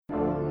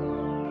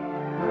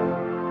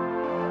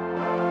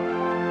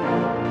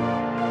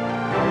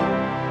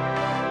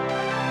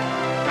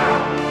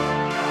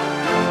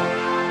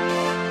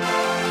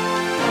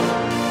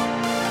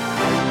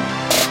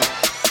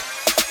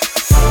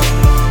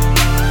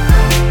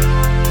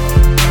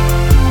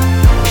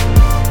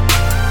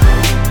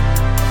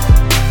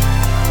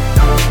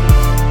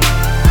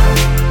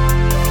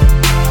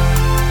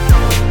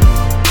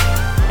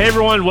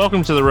everyone,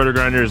 welcome to the Roto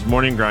Grinders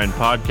Morning Grind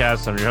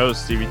Podcast. I'm your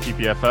host, Stevie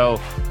TPFL.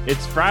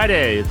 It's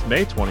Friday. It's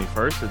May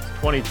 21st. It's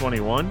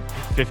 2021.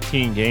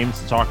 15 games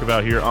to talk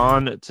about here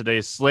on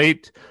today's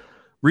slate.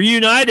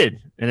 Reunited,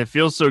 and it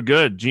feels so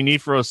good. Genie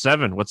for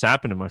 07. What's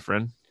happening, my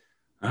friend?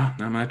 Oh,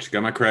 not much.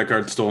 Got my credit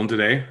card stolen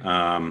today.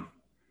 So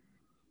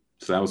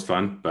that was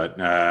fun. But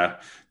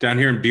down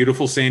here in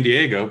beautiful San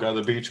Diego, got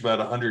the beach about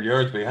 100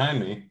 yards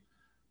behind me.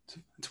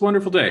 It's a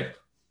wonderful day.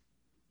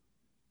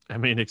 I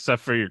mean,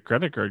 except for your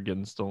credit card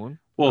getting stolen.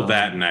 Well,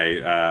 that and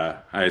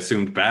I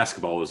assumed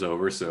basketball was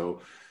over,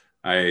 so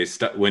I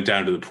went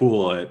down to the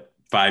pool at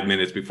 5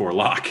 minutes before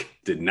lock.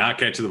 Did not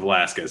catch the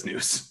Velasquez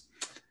news.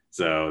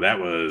 So that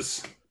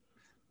was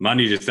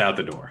money just out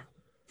the door.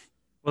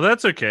 Well,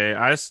 that's okay.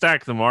 I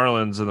stacked the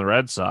Marlins and the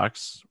Red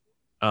Sox,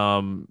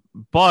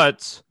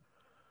 but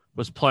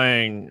was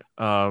playing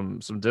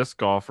some disc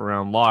golf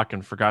around lock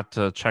and forgot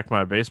to check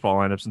my baseball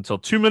lineups until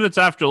 2 minutes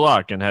after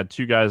lock and had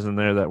two guys in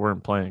there that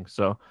weren't playing.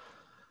 So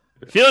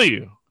I feel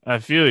you.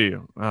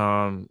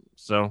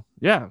 So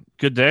yeah,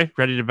 good day.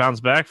 Ready to bounce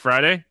back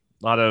Friday.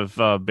 A lot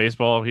of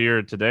baseball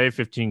here today,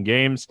 15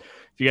 games.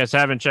 If you guys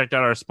haven't checked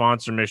out our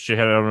sponsor, make sure you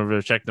head on over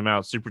to check them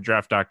out,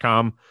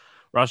 superdraft.com.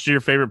 Roster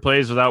your favorite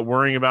plays without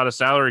worrying about a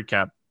salary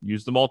cap.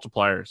 Use the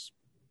multipliers.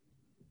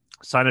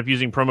 Sign up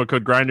using promo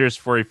code GRINDERS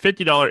for a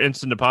 $50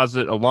 instant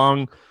deposit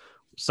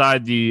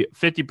alongside the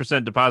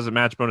 50% deposit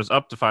match bonus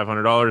up to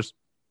 $500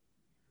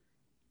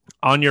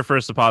 on your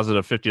first deposit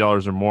of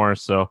 $50 or more.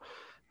 So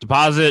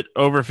deposit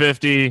over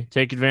 50,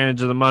 take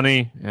advantage of the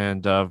money,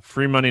 and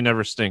free money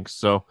never stinks.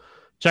 So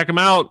check them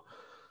out.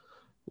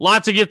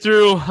 Lot to get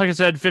through. Like I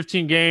said,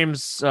 15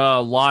 games,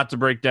 a lot to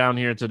break down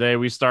here today.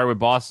 We start with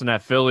Boston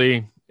at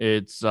Philly.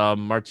 It's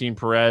Martin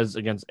Perez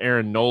against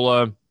Aaron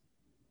Nola.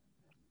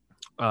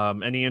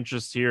 Any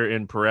interest here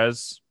in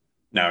Perez?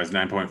 No, he's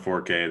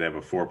 9.4K. They have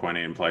a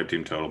 4.8 implied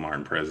team total.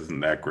 Martin Perez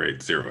isn't that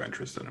great. Zero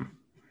interest in him.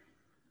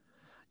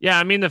 Yeah,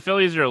 I mean, the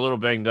Phillies are a little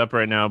banged up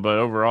right now, but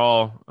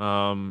overall,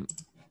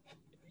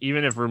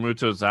 even if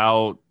Realmuto's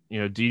out,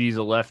 Didi's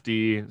a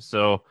lefty,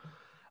 so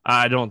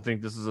I don't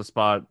think this is a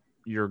spot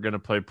you're going to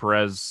play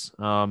Perez.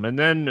 And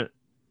then,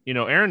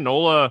 Aaron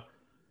Nola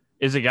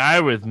is a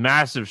guy with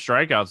massive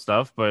strikeout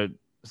stuff, but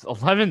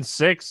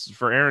 11-6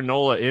 for Aaron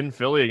Nola in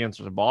Philly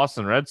against the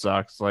Boston Red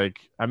Sox.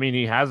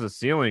 He has a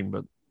ceiling,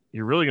 but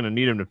you're really going to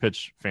need him to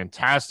pitch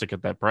fantastic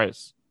at that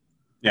price.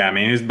 Yeah, I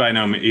mean,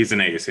 he's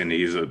an ace, and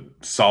he's a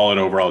solid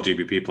overall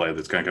GPP play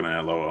that's going to come in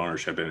at low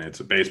ownership, and it's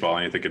a baseball.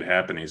 Anything could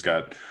happen. He's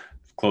got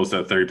close to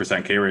a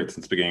 30% K rate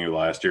since the beginning of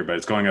last year, but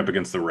it's going up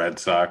against the Red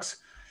Sox.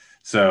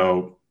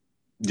 So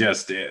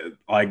just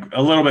like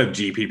a little bit of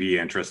GPP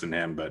interest in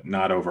him, but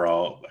not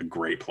overall a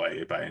great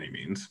play by any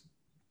means.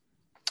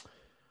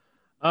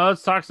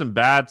 Let's talk some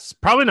bats.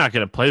 Probably not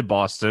going to play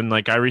Boston.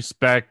 I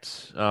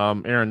respect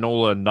Aaron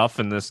Nola enough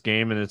in this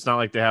game, and it's not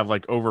like they have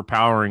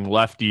overpowering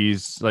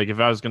lefties. If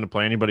I was going to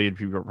play anybody, it'd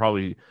be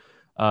probably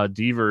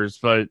Devers,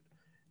 but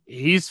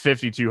he's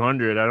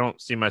 5,200. I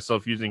don't see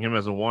myself using him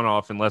as a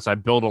one-off unless I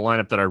build a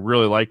lineup that I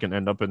really like and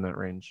end up in that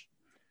range.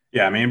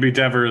 Yeah, I mean, it'd be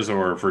Devers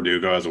or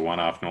Verdugo as a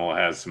one-off. Nola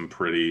has some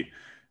pretty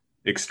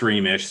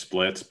extreme-ish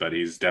splits, but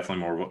he's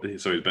definitely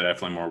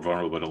more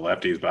vulnerable to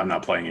lefties. But I'm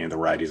not playing any of the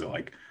righties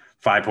at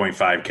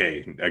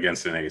 5.5K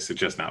against an ace. It's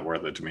just not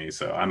worth it to me.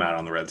 So I'm out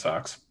on the Red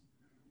Sox.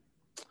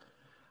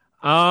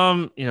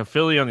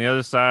 Philly on the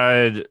other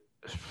side.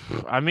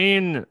 I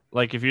mean,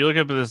 if you look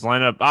up at this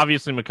lineup,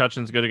 obviously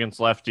McCutchen's good against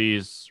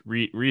lefties.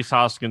 Rhys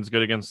Hoskins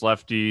good against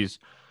lefties.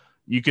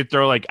 You could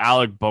throw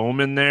Alec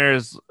Bohm in there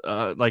as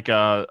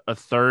a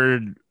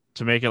third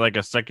to make it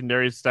a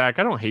secondary stack.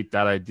 I don't hate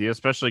that idea,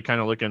 especially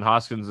kind of looking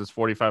Hoskins is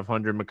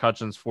 4,500,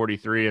 McCutchen's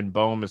 43, and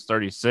Bohm is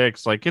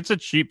 36. It's a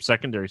cheap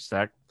secondary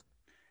stack.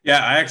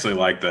 Yeah, I actually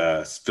like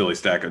the Philly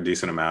stack a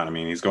decent amount. I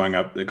mean, he's going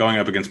up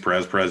against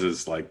Perez. Perez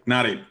is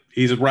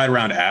he's right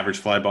around average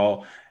fly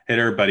ball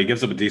hitter, but he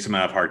gives up a decent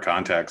amount of hard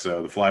contact.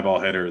 So the fly ball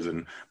hitters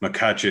and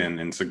McCutchen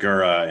and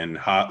Segura and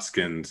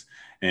Hoskins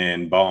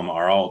and Bohm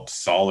are all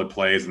solid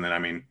plays. And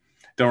then,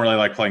 don't really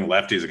like playing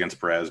lefties against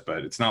Perez, but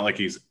it's not like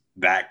he's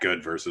that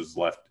good versus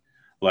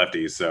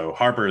lefties. So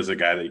Harper is a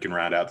guy that you can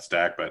round out the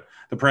stack, but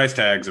the price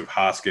tags of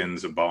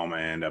Hoskins, of Bohm,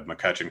 and of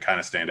McCutchen kind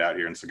of stand out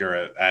here. And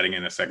Segura adding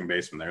in a second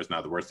baseman there is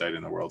not the worst idea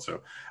in the world.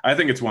 So I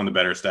think it's one of the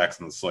better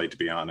stacks on the slate, to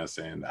be honest.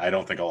 And I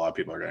don't think a lot of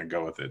people are going to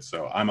go with it.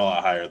 So I'm a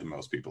lot higher than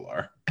most people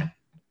are.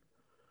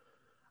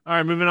 All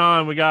right, moving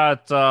on. We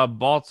got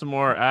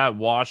Baltimore at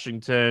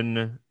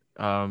Washington.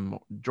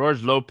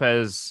 George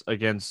Lopez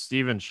against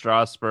Steven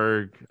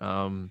Strasburg.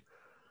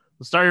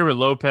 Let's start here with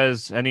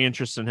Lopez. Any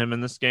interest in him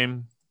in this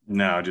game?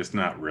 No, just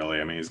not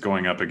really. I mean, he's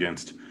going up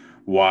against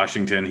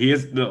Washington. He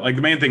is the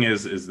main thing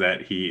is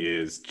that he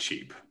is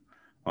cheap.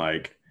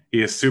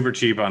 He is super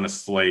cheap on a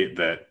slate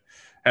that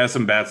has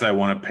some bats I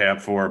want to pay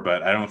up for,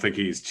 but I don't think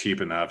he's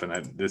cheap enough.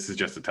 And this is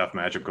just a tough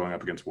matchup going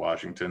up against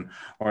Washington.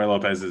 Jorge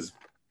Lopez is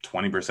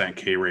 20%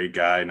 K rate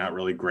guy, not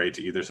really great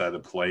to either side of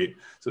the plate,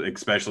 so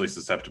especially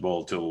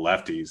susceptible to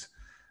lefties,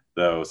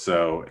 though.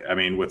 So, I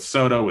mean, with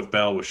Soto, with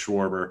Bell, with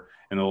Schwarber,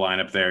 in the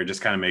lineup there. It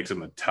just kind of makes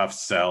him a tough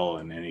sell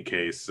in any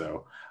case.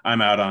 So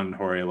I'm out on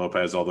Jorge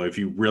Lopez. Although if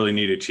you really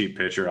need a cheap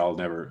pitcher, I'll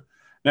never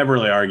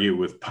really argue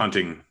with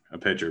punting a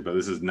pitcher, but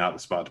this is not the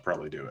spot to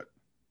probably do it.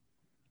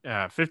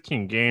 Yeah,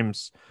 15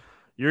 games.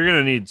 You're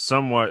going to need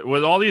somewhat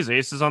with all these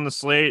aces on the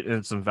slate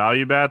and some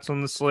value bats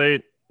on the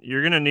slate.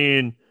 You're going to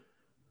need,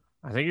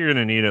 I think you're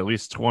going to need at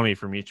least 20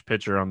 from each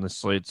pitcher on the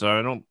slate. So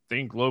I don't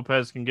think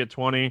Lopez can get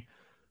 20.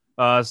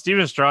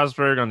 Steven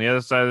Strasburg on the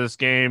other side of this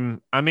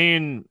game. I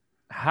mean,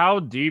 how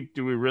deep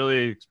do we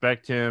really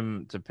expect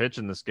him to pitch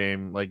in this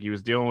game? Like, he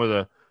was dealing with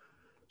a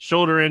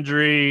shoulder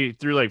injury,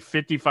 threw like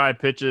 55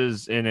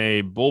 pitches in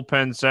a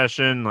bullpen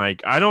session.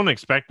 Like, I don't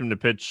expect him to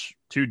pitch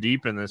too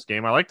deep in this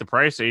game. I like the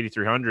price,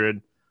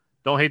 8,300.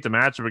 Don't hate the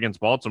matchup against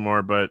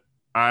Baltimore, but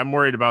I'm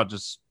worried about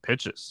just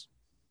pitches.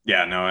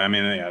 Yeah, no, I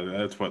mean, yeah,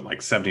 that's what,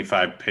 like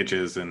 75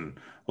 pitches and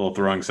a little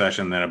throwing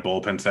session, then a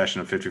bullpen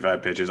session of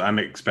 55 pitches. I'm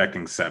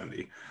expecting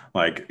 70.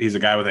 Like, he's a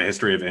guy with a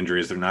history of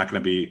injuries. They're not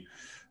going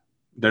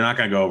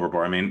to go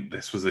overboard. I mean,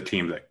 this was the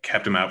team that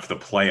kept him out for the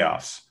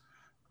playoffs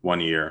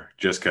one year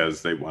just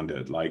because they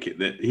wanted. Like,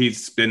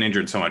 he's been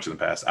injured so much in the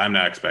past. I'm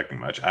not expecting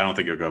much. I don't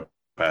think he'll go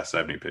past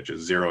 70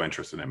 pitches. Zero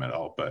interest in him at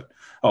all, but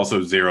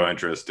also zero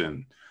interest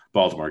in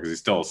Baltimore because he's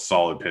still a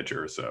solid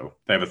pitcher. So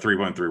they have a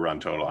 3.3 run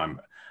total. I'm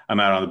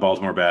out on the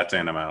Baltimore bats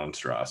and I'm out on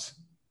Strauss.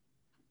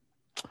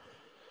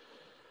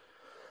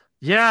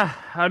 Yeah,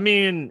 I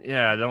mean,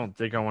 yeah, I don't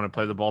think I want to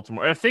play the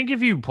Baltimore. I think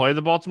if you play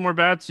the Baltimore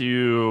bats,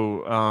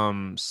 you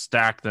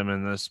stack them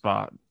in this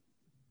spot.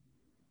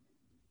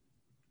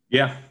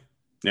 Yeah.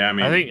 Yeah, I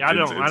mean, I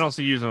don't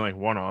see using like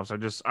one-offs.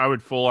 I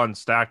would full on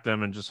stack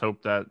them and just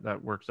hope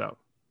that works out.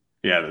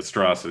 yeah, the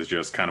Strauss is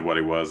just kind of what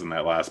he was in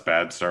that last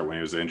bad start when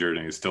he was injured,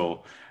 and he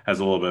still has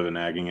a little bit of a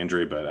nagging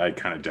injury, but I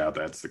kind of doubt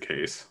that's the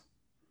case.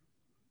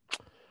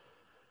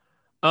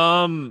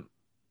 All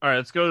right,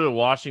 let's go to the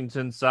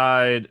Washington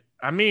side.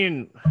 I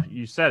mean,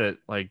 you said it.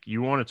 Like,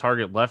 you want to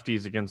target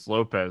lefties against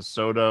Lopez.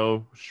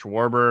 Soto,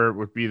 Schwarber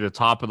would be the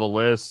top of the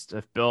list.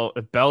 If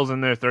Bell's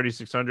in there,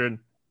 3,600.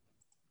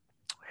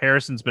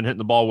 Harrison's been hitting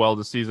the ball well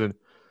this season.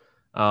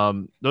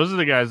 Those are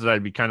the guys that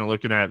I'd be kind of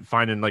looking at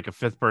finding like a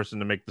fifth person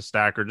to make the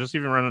stack or just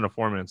even running a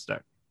 4-man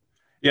stack.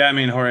 Yeah, I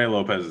mean, Jorge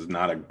Lopez is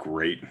not a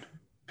great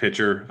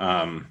pitcher.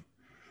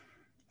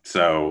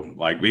 So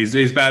like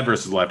he's bad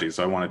versus lefties,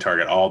 so I want to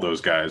target all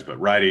those guys. But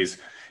righties,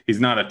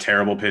 he's not a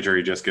terrible pitcher.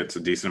 He just gets a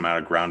decent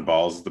amount of ground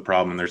balls is the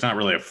problem. And there's not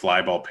really a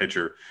fly ball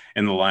pitcher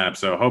in the lineup.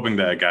 So hoping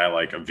that a guy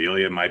like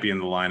Avila might be in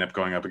the lineup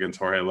going up against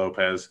Jorge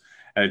Lopez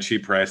at a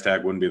cheap price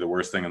tag wouldn't be the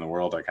worst thing in the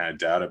world. I kind of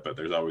doubt it, but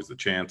there's always the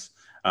chance.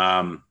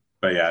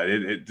 But yeah,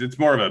 it's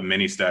more of a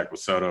mini stack with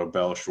Soto,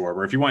 Bell,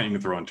 Schwarber. If you want, you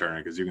can throw in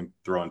Turner because you can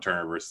throw in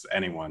Turner versus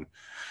anyone.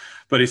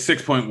 But he's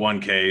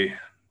 6.1K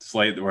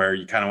slate where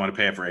you kind of want to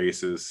pay it for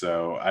aces.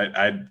 So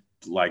I'd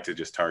like to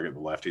just target the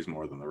lefties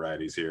more than the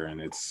righties here. And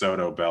it's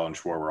Soto, Bell, and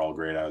Schwarber all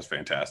grayed out as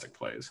fantastic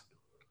plays.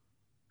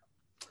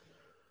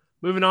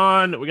 Moving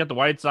on, we got the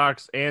White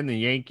Sox and the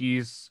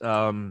Yankees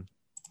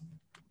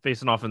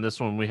facing off in this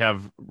one. We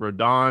have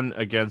Rodon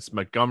against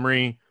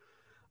Montgomery.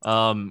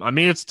 I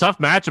mean, it's a tough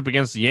matchup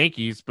against the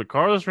Yankees, but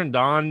Carlos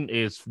Rodon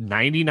is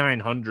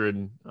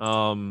 9,900.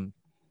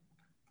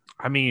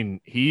 I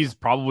mean, he's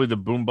probably the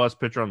boom bust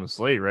pitcher on the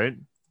slate, right?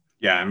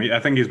 Yeah, I mean, I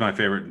think he's my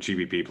favorite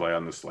GPP play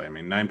on the slate. I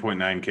mean,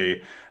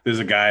 9.9K. There's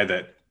a guy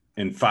that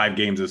in 5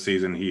 games this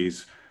season,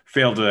 he's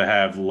failed to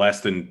have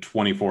less than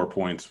 24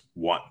 points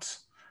once.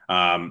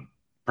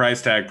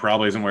 Price tag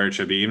probably isn't where it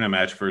should be. Even a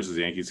match versus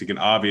the Yankees, he can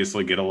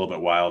obviously get a little bit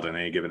wild in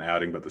any given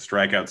outing, but the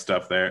strikeout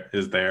stuff there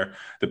is there.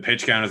 The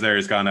pitch count is there.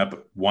 He's gone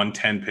up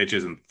 110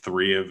 pitches in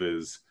 3 of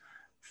his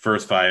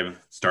first 5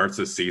 starts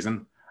this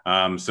season.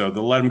 So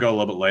they'll let him go a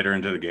little bit later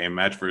into the game.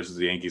 Match versus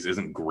the Yankees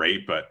isn't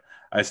great, but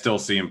I still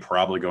see him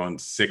probably going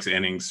 6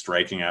 innings,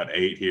 striking out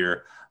 8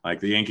 here. Like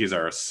the Yankees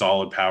are a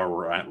solid power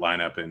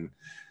lineup, and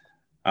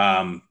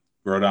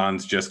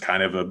Rodon's just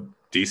kind of a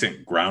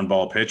decent ground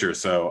ball pitcher.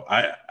 So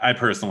I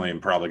personally am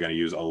probably going to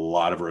use a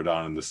lot of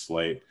Rodon in the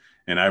slate,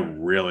 and I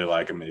really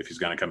like him if he's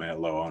going to come in at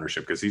low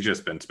ownership because he's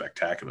just been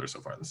spectacular so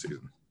far this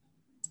season.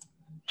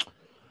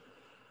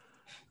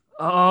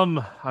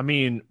 I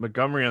mean,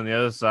 Montgomery on the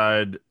other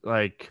side,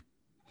 like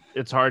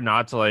it's hard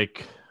not to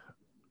like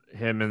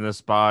him in this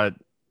spot,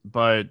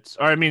 but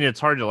or I mean, it's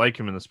hard to like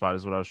him in the spot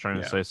is what I was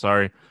trying to say.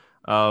 Sorry.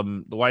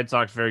 The White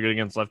Sox very good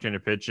against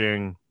left-handed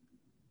pitching.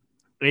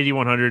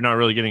 8,100, not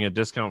really getting a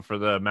discount for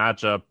the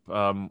matchup.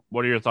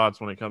 What are your thoughts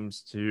when it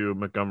comes to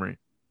Montgomery?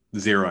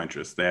 Zero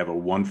interest. They have a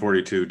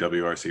 142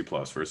 WRC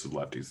plus versus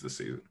lefties this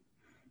season.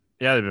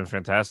 Yeah, they've been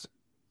fantastic.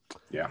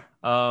 Yeah.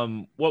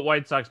 What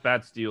White Sox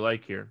bats do you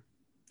like here?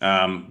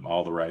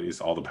 All the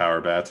righties, all the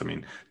power bats. I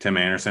mean, Tim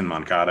Anderson,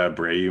 Moncada,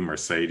 Abreu,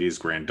 Mercedes,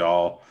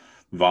 Grandal,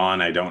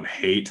 Vaughn, I don't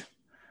hate.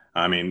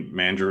 I mean,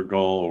 Madrigal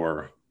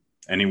or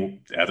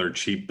any other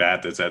cheap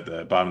bat that's at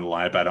the bottom of the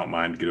lineup, I don't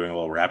mind doing a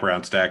little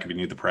wraparound stack if you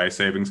need the price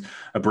savings.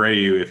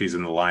 Abreu, if he's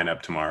in the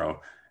lineup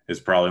tomorrow, is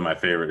probably my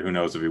favorite. Who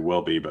knows if he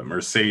will be, but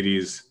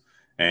Mercedes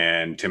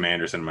and Tim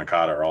Anderson and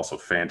Moncada are also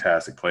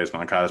fantastic plays.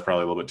 Moncada is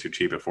probably a little bit too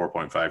cheap at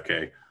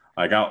 4.5K.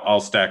 Like I'll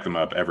stack them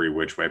up every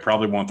which way.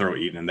 Probably won't throw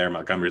Eaton in there.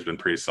 Montgomery's been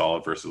pretty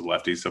solid versus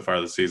lefties so far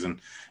this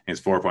season.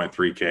 He's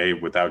 4.3K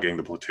without getting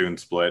the platoon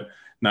split.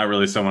 Not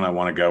really someone I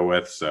want to go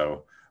with.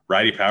 So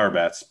righty power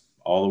bats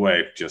all the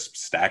way. Just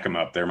stack them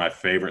up. They're my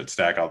favorite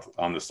stack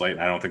on the slate,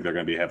 and I don't think they're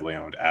going to be heavily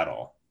owned at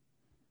all.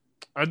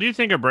 I do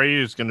think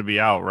Abreu is going to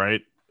be out,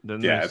 right?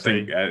 Didn't Yeah, they I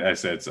say? think I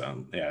said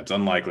it's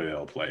unlikely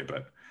they'll play,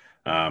 but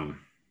um,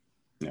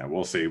 yeah,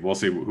 we'll see. We'll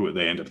see who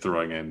they end up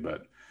throwing in,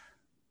 but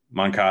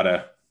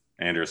Moncada,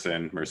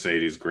 Anderson,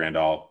 Mercedes,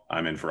 Grandal,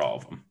 I'm in for all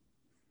of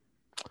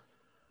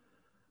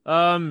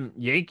them.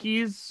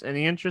 Yankees.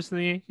 Any interest in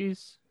the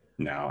Yankees?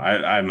 No,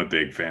 I'm a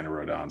big fan of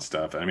Rodon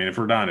stuff. I mean, if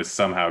Rodon is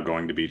somehow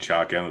going to be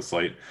chalky on the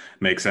slate,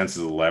 makes sense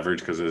as a leverage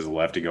because it is a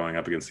lefty going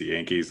up against the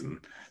Yankees, and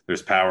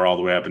there's power all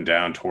the way up and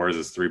down. Torres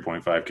is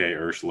 3.5K,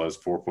 Urshula's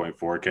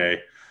 4.4K.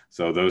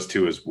 So those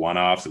two as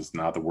one-offs is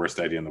not the worst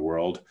idea in the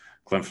world.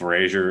 Clint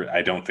Frazier,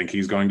 I don't think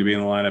he's going to be in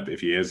the lineup. If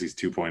he is, he's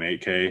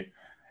 2.8K.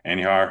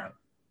 Anihar,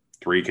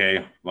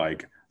 3K.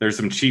 Like, there's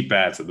some cheap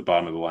bats at the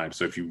bottom of the lineup.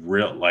 So if you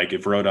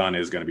if Rodon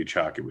is going to be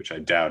chalky, which I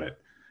doubt it,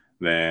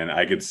 then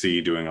I could see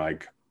doing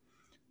like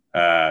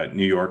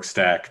New York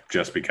stack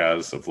just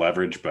because of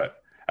leverage,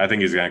 but I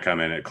think he's going to come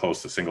in at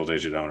close to single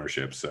digit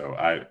ownership. So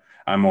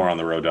I'm more on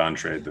the Rodon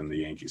trade than the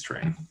Yankees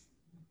train.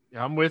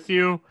 Yeah, I'm with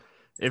you.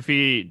 If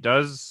he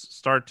does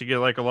start to get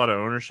like a lot of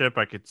ownership,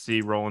 I could see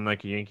rolling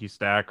like a Yankee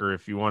stack, or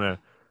if you want to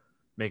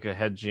make a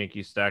hedge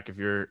Yankee stack, if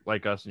you're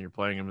like us and you're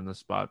playing him in this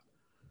spot.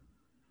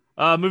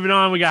 Moving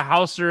on, we got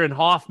Hauser and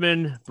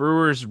Hoffman,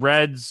 Brewers,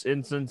 Reds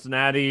in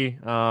Cincinnati.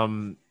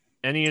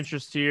 Any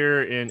interest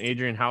here in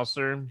Adrian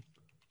Hauser?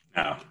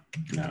 No.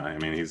 I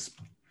mean, he's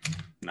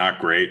not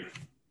great,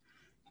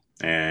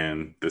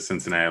 and the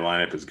Cincinnati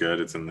lineup is good.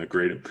 It's in the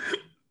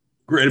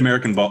Great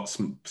American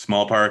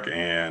Small Park,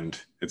 and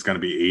it's going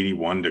to be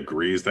 81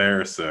 degrees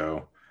there.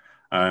 So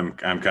I'm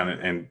kind of,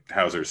 and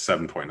Hauser's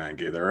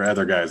 7.9K. There are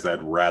other guys that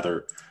I'd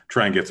rather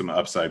try and get some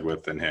upside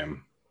with than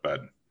him,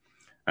 but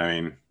I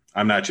mean,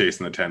 I'm not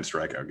chasing the 10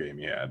 strikeout game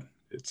he had.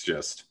 It's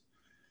just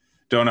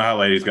don't know how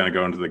late he's going to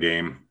go into the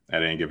game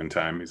at any given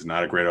time. He's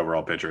not a great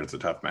overall pitcher. And it's a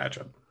tough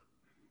matchup.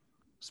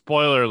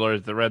 Spoiler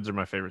alert: the Reds are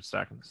my favorite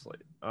stack in the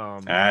slate.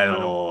 I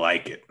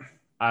like it.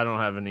 I don't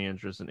have any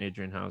interest in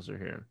Adrian Hauser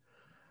here.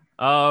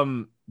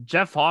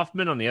 Jeff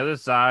Hoffman on the other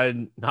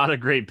side, not a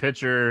great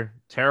pitcher,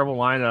 terrible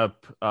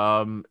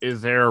lineup.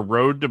 Is there a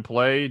road to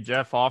play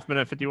Jeff Hoffman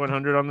at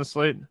 5,100 on the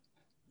slate?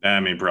 I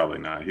mean, probably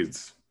not.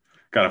 He's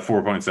got a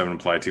 4.7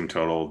 play team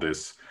total.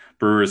 This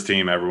Brewers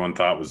team everyone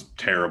thought was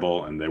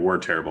terrible, and they were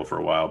terrible for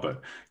a while,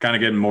 but kind of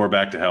getting more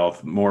back to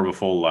health, more of a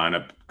full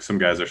lineup. Some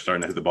guys are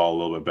starting to hit the ball a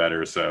little bit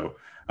better, so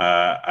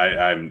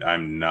I'm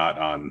not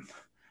on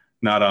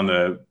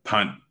the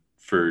punt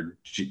for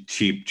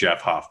cheap Jeff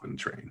Hoffman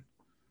train.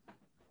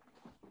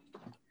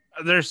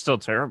 They're still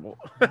terrible.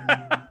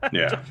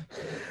 Yeah.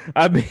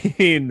 I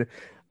mean,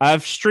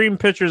 I've streamed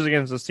pitchers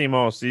against this team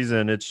all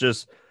season. It's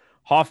just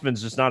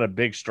Hoffman's just not a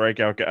big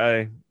strikeout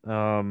guy.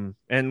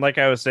 And like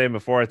I was saying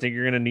before, I think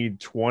you're going to need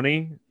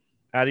 20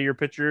 out of your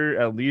pitcher,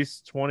 at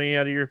least 20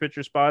 out of your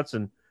pitcher spots.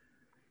 And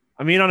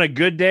I mean, on a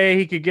good day,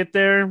 he could get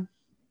there.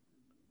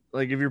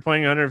 Like if you're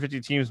playing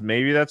 150 teams,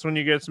 maybe that's when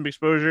you get some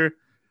exposure.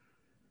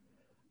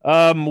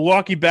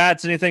 Milwaukee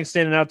bats, anything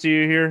standing out to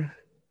you here?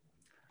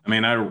 I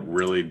mean, I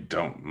really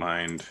don't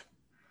mind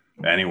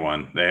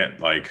anyone. They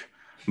like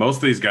most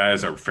of these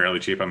guys are fairly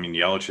cheap. I mean,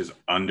 Yelich is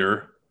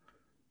under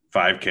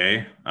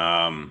 5K.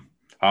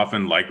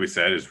 Hoffman, like we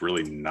said, is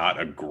really not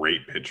a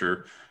great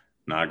pitcher.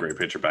 Not a great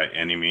pitcher by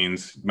any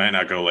means. Might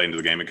not go late into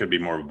the game. It could be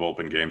more of a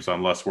bullpen game. So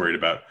I'm less worried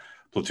about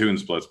platoon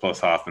splits. Plus,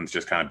 Hoffman's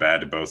just kind of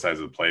bad to both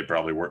sides of the plate.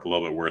 Probably work a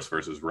little bit worse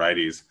versus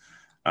righties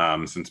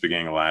since the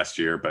beginning of last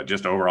year. But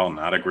just overall,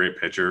 not a great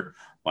pitcher.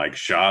 Like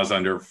Shaw's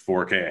under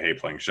 4K. I hate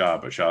playing Shaw,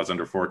 but Shaw's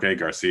under 4K.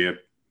 Garcia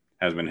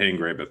has been hitting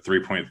great, but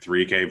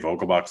 3.3K.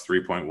 Vogelbach's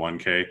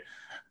 3.1K.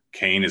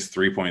 Kane is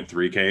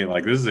 3.3K.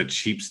 Like this is a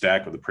cheap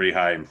stack with a pretty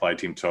high implied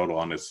team total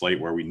on this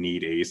slate where we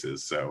need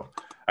aces. So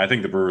I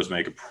think the Brewers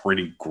make a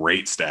pretty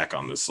great stack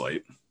on this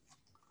slate.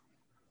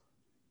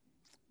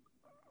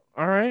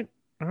 All right.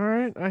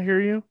 I hear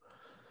you.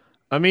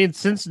 I mean,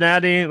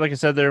 Cincinnati, like I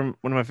said, they're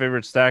one of my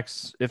favorite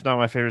stacks, if not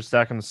my favorite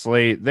stack on the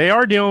slate. They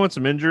are dealing with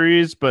some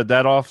injuries, but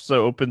that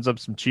also opens up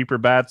some cheaper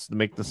bats to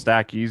make the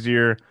stack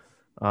easier.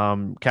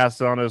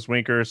 Castellanos,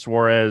 Winker,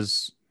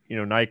 Suarez,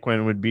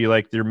 Nyquin would be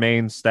like their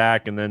main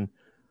stack. And then,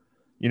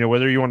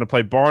 whether you want to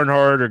play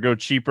Barnhart or go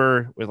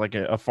cheaper with like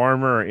a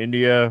Farmer or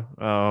India,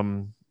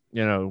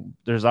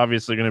 there's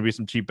obviously going to be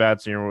some cheap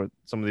bats here with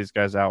some of these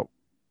guys out.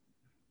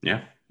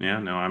 Yeah.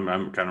 No,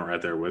 I'm kind of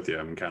right there with you.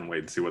 I'm kind of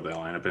waiting to see what that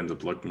lineup ends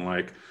up looking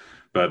like.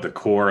 But the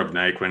core of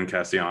Nyquin,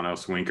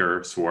 Castellanos,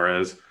 Winker,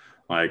 Suarez,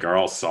 are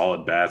all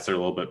solid bats. They're a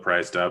little bit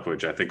priced up,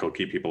 which I think will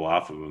keep people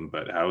off of them.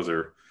 But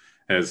Hauser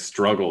has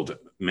struggled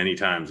many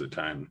times at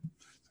times.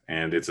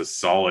 And it's a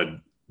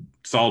solid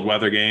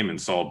weather game and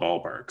solid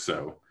ballpark.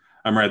 So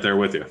I'm right there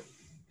with you.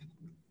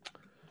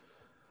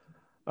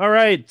 All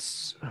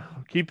right.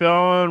 Keep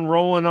on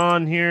rolling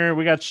on here.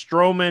 We got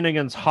Stroman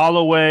against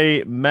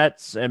Holloway,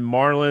 Mets, and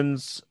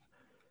Marlins.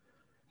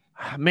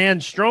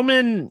 Man,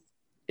 Stroman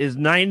is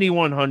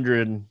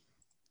 9,100.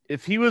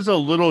 If he was a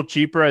little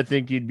cheaper, I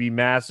think he'd be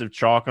massive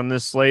chalk on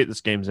this slate. This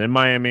game's in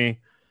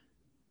Miami.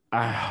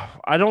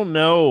 I don't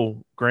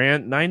know,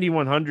 Grant.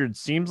 9,100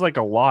 seems like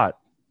a lot.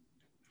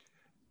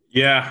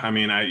 Yeah, I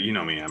mean, you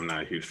know me, I'm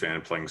not a huge fan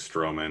of playing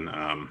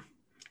Stroman.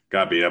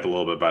 Got beat up a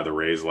little bit by the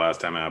Rays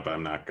last time out, but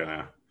I'm not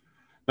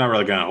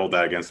really gonna hold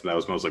that against him. That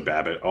was mostly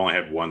Babbitt. Only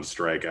had one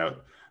strikeout,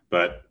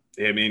 but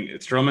I mean,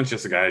 Stroman's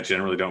just a guy I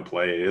generally don't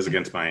play. It is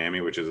against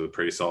Miami, which is a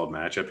pretty solid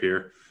matchup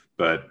here,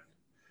 but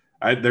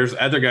there's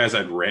other guys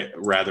I'd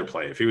rather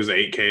play. If he was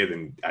 8K,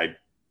 then I'd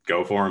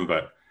go for him.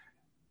 But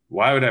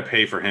why would I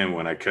pay for him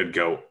when I could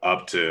go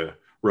up to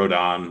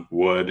Rodon,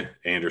 Wood,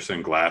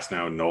 Anderson,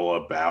 Glasnow,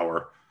 Nola,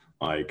 Bauer,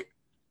 like,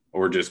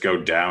 or just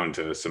go down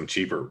to some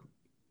cheaper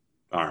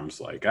arms?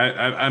 Like,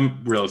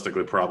 I'm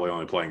realistically probably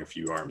only playing a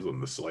few arms on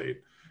the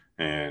slate,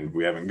 and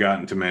we haven't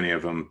gotten to many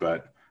of them.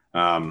 But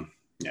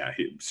yeah,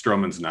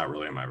 Stroman's not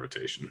really in my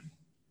rotation.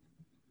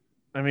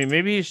 I mean,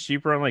 maybe he's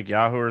cheaper on like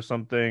Yahoo or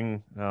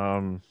something.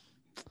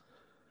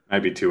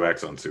 Might be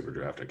 2x on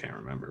Superdraft. I can't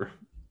remember.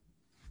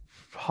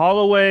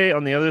 Holloway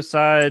on the other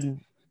side.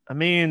 I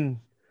mean,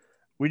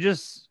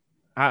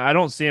 I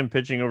don't see him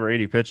pitching over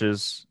 80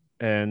 pitches,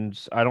 and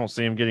I don't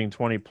see him getting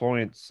 20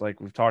 points like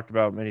we've talked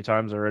about many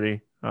times already.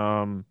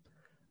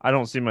 I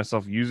don't see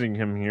myself using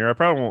him here. I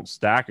probably won't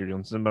stack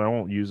against him, but I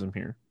won't use him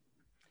here.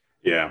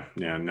 Yeah,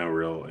 no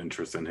real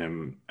interest in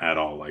him at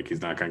all. Like,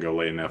 he's not going to go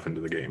late enough into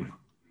the game.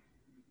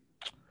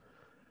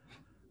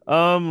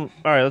 All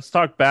right, let's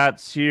talk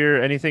bats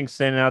here. Anything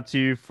standing out to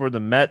you for the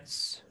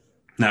Mets?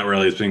 Not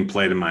really. It's being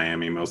played in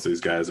Miami. Most of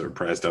these guys are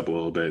priced up a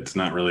little bit. It's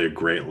not really a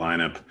great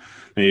lineup.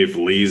 Maybe if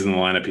Lee's in the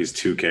lineup, he's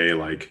 2K.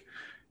 Like,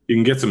 you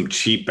can get some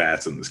cheap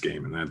bats in this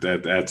game, and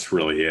that's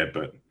really it.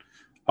 But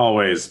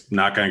always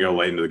not going to go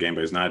late into the game,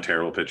 but he's not a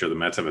terrible pitcher. The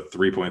Mets have a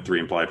 3.3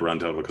 implied run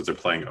total because they're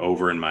playing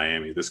over in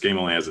Miami. This game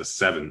only has a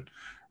 7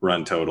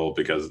 run total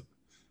because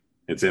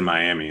it's in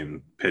Miami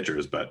and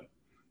pitchers, but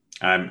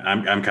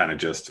I'm kind of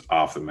just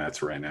off the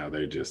Mets right now.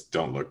 They just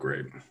don't look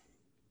great.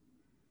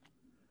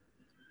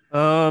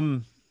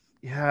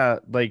 Yeah,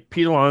 like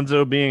Pete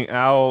Alonso being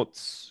out,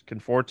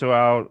 Conforto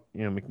out,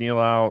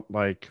 McNeil out.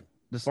 Like,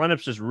 this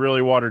lineup's just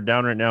really watered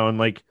down right now. And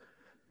like,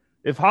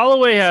 if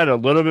Holloway had a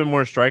little bit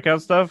more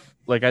strikeout stuff,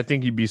 like, I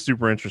think he'd be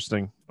super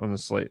interesting on the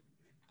slate.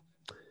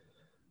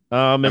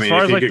 I mean,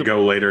 if he could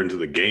go later into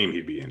the game,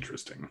 he'd be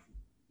interesting.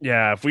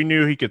 Yeah, if we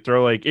knew he could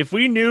throw, like, if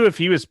we knew if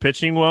he was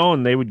pitching well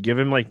and they would give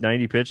him like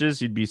 90 pitches,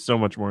 he'd be so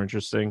much more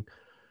interesting.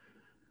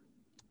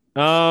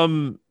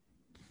 I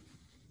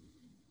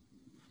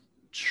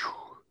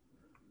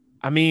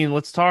mean,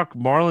 let's talk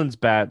Marlins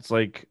bats.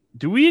 Like,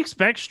 do we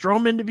expect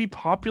Stroman to be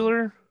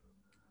popular?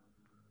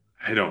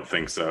 I don't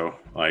think so.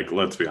 Like,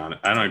 let's be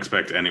honest. I don't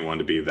expect anyone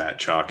to be that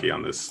chalky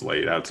on this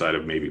slate outside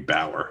of maybe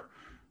Bauer.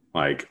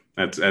 Like,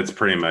 that's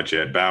pretty much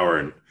it. Bauer,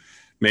 and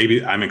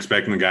maybe I'm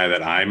expecting the guy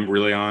that I'm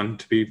really on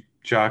to be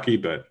chalky,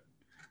 but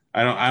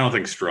I don't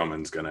think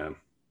Stroman's gonna.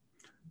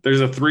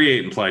 There's a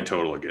 3.8 implied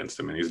total against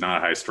him, and he's not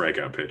a high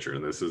strikeout pitcher.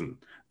 And this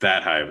isn't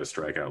that high of a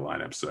strikeout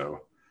lineup,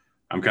 so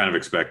I'm kind of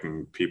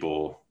expecting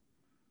people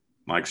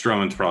like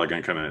Stroman's probably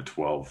going to come in at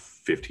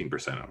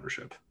 12-15%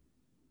 ownership.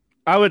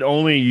 I would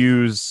only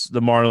use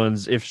the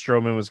Marlins if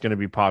Stroman was going to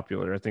be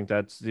popular. I think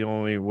that's the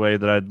only way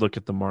that I'd look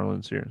at the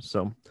Marlins here.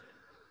 So,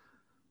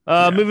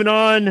 moving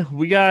on,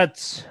 we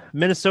got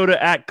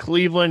Minnesota at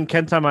Cleveland.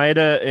 Kenta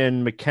Maeda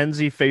and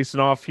McKenzie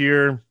facing off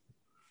here.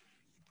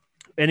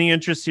 Any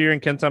interest here in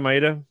Kenta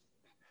Maeda?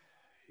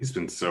 He's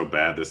been so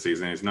bad this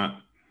season. He's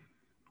not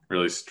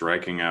really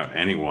striking out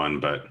anyone,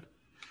 but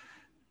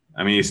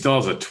I mean, he still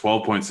has a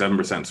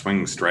 12.7%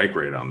 swinging strike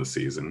rate on the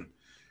season.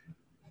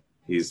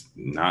 He's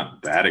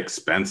not that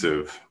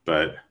expensive,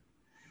 but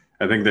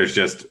I think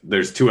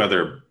there's 2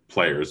 other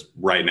players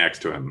right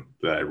next to him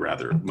that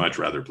I'd much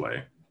rather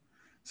play.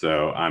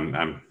 So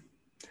I'm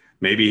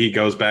maybe he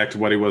goes back to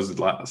what he was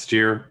last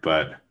year,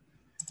 but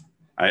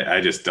I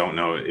just don't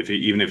know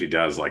even if he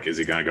does, like, is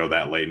he going to go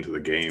that late into the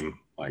game?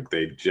 Like,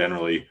 they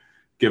generally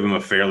give him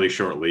a fairly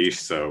short leash,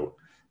 so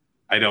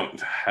I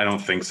don't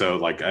think so.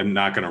 Like, I'm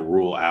not going to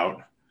rule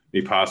out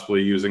me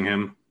possibly using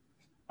him,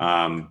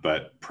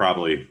 but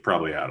probably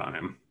out on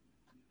him.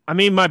 I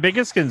mean, my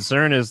biggest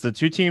concern is the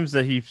 2 teams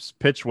that he's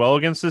pitched well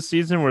against this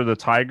season were the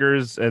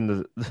Tigers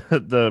and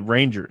the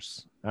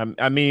Rangers.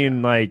 I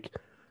mean, like,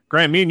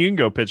 Grant, me and you can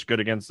go pitch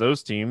good against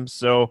those teams.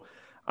 So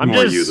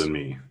More you than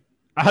me.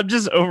 I'm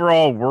just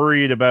overall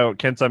worried about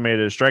Kenta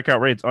Maeda. Strikeout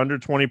rate's under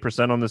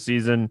 20% on the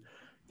season.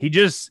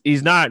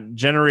 He's not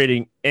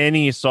generating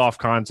any soft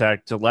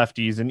contact to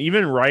lefties and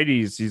even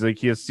righties.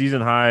 He has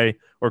season high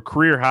or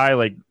career high,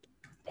 like,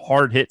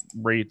 hard hit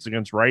rates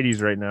against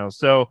righties right now.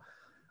 So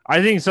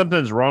I think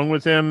something's wrong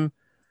with him.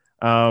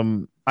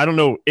 I don't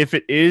know if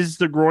it is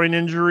the groin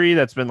injury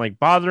that's been like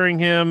bothering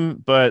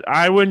him, but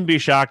I wouldn't be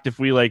shocked if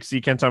we like see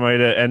Kenta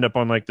Maeda end up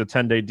on like the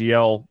 10-day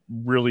DL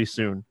really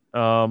soon.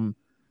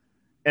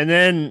 And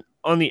then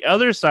on the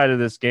other side of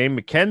this game,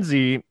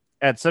 McKenzie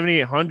at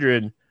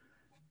 7,800.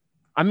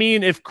 I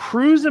mean, if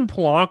Cruz and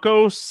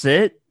Polanco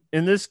sit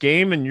in this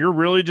game and you're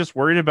really just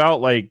worried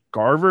about like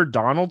Garver,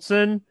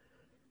 Donaldson,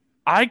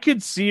 I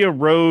could see a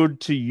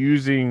road to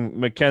using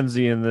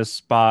McKenzie in this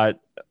spot,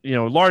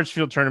 large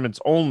field tournaments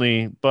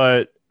only,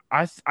 but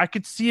I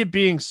could see it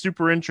being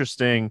super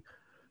interesting.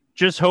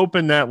 Just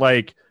hoping that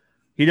like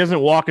he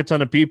doesn't walk a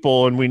ton of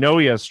people and we know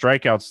he has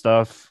strikeout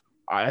stuff.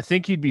 I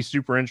think he'd be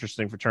super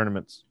interesting for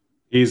tournaments.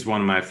 He's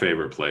one of my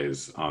favorite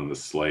plays on the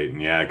slate.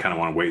 And yeah, I kind of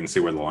want to wait and see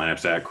where the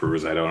lineup's at.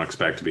 Cruz, I don't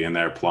expect to be in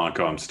there.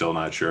 Polanco, I'm still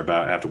not sure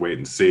about. I have to wait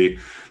and see.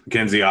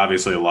 McKenzie,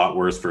 obviously, a lot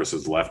worse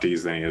versus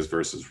lefties than he is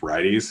versus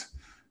righties.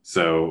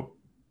 So,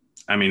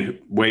 I mean,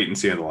 wait and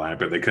see in the lineup.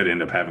 But they could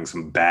end up having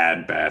some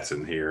bad bats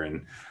in here.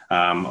 And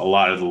a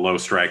lot of the low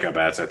strikeout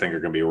bats, I think,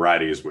 are going to be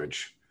righties,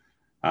 which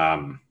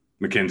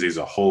McKenzie's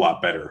a whole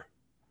lot better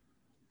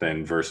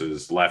than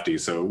versus lefties.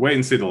 So wait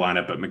and see the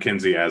lineup. But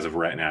McKenzie, as of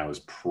right now, is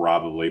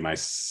probably my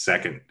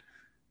second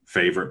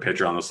favorite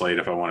pitcher on the slate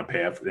if I want to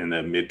pay up in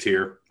the mid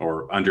tier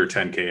or under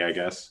 10K, I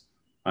guess,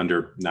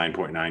 under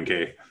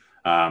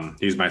 9.9K.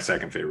 He's my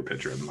second favorite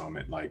pitcher at the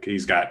moment. Like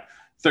he's got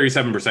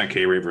 37%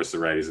 K rate versus the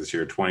righties this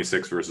year,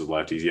 26 versus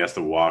lefties. Yes,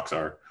 the walks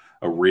are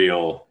a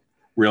real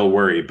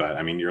worry, but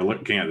I mean, you're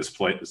looking at this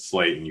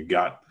slate and you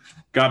got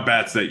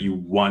bats that you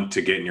want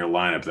to get in your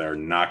lineup that are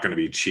not going to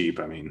be cheap.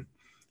 I mean,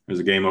 there's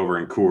a game over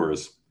in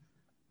Coors.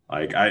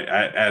 Like I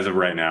as of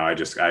right now,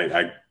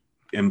 I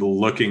am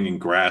looking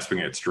and grasping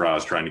at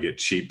straws trying to get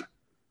cheap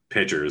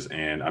pitchers,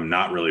 and I'm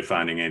not really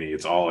finding any.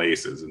 It's all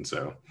aces, and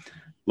so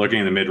looking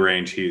in the mid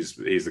range, he's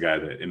the guy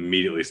that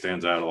immediately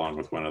stands out, along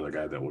with one other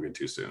guy that we'll get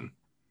to soon.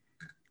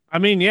 I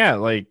mean, yeah,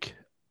 like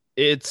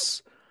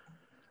it's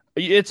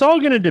all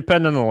going to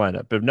depend on the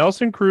lineup. If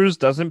Nelson Cruz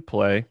doesn't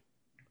play,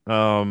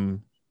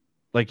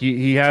 like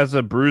he has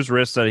a bruised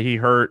wrist that he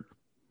hurt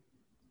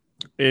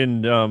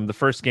in the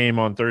first game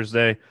on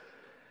Thursday,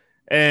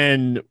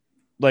 and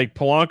like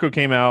Polanco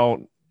came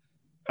out.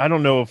 I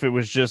don't know if it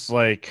was just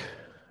like,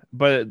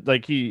 but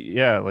like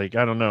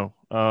I don't know.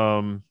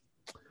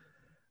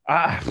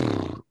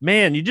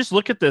 Man, you just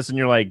look at this and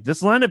you're like,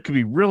 this lineup could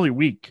be really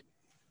weak.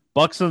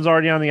 Buxton's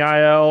already on the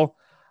IL.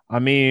 I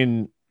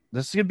mean,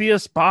 this could be a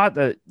spot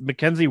that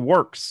McKenzie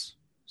works.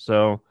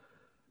 So,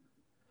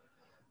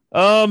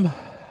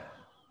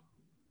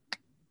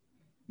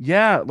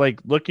 yeah, like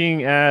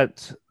looking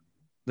at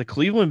the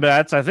Cleveland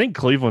bats, I think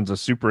Cleveland's a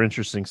super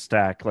interesting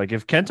stack. Like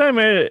if Kentime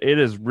it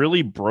is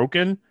really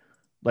broken,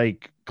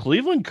 like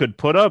Cleveland could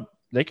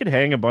they could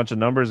hang a bunch of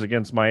numbers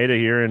against Maeda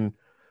here, and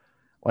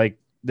like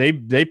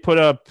they put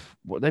up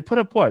what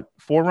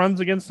 4 runs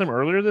against them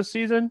earlier this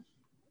season.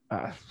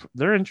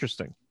 They're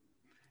interesting.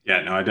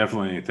 Yeah, no, I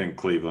definitely think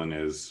Cleveland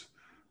is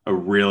a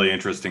really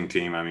interesting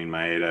team. I mean,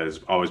 Maeda has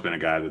always been a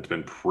guy that's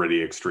been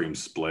pretty extreme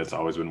splits,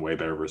 always been way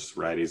better versus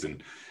righties.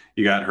 And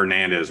you got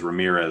Hernandez,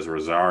 Ramirez,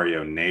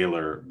 Rosario,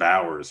 Naylor,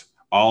 Bowers,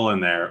 all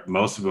in there.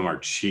 Most of them are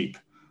cheap.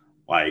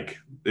 Like,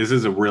 this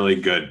is a really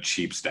good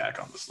cheap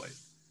stack on the slate.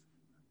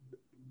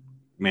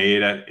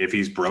 Maeda, if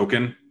he's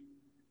broken,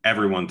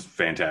 everyone's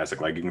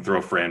fantastic. Like, you can throw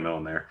Franmil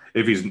in there.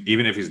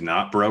 Even if he's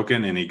not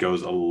broken and he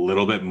goes a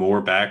little bit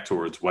more back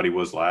towards what he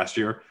was last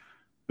year,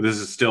 this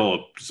is still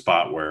a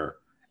spot where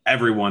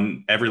every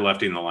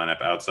lefty in the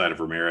lineup outside of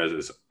Ramirez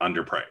is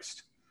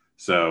underpriced.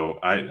 So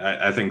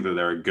I think that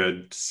they're a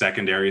good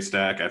secondary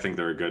stack. I think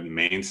they're a good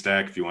main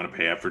stack if you want to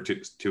pay up for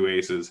two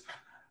aces.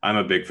 I'm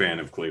a big fan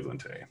of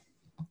Cleveland today.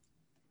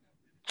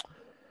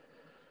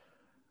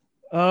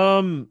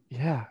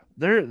 Yeah,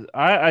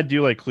 I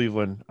do like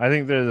Cleveland. I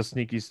think they're the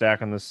sneaky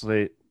stack on this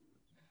slate.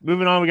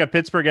 Moving on, we got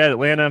Pittsburgh at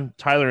Atlanta.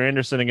 Tyler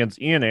Anderson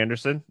against Ian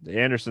Anderson. The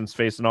Andersons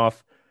facing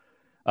off.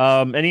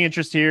 Any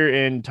interest here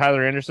in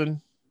Tyler Anderson?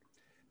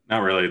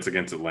 Not really. It's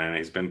against Atlanta.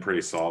 He's been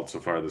pretty solid so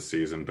far this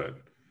season, but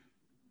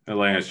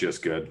Atlanta's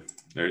just good.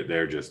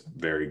 They're just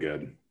very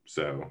good.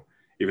 So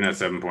even at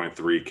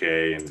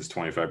 7.3K and this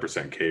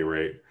 25% K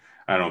rate,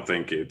 I don't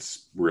think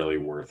it's really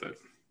worth it.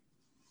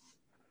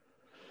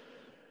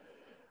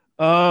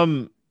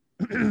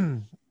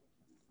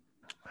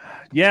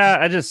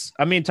 Yeah,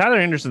 I mean, Tyler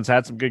Anderson's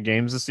had some good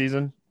games this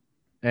season,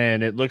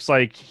 and it looks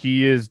like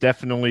he is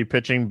definitely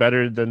pitching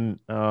better than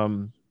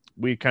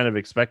we kind of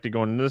expected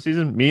going into the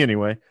season. Me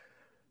anyway.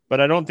 But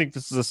I don't think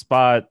this is a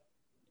spot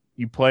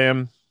you play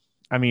him.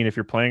 I mean, if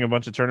you're playing a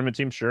bunch of tournament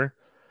teams, sure.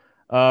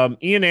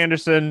 Ian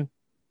Anderson,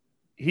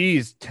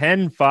 he's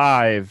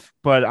 10-5,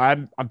 but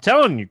I'm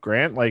telling you,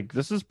 Grant, like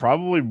this is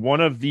probably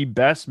one of the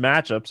best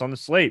matchups on the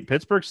slate.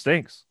 Pittsburgh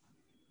stinks.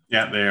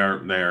 Yeah, they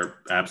are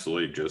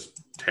absolutely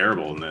just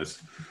terrible in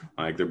this.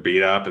 Like they're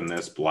beat up, and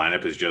this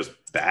lineup is just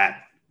bad.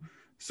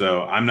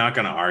 So I'm not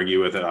going to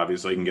argue with it.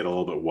 Obviously, he can get a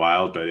little bit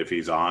wild, but if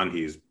he's on,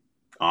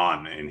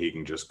 and he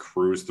can just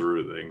cruise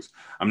through things.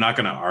 I'm not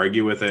going to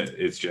argue with it.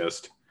 It's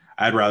just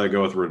I'd rather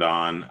go with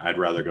Rodon. I'd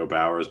rather go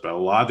Bowers. But a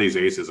lot of these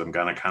aces, I'm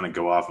going to kind of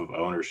go off of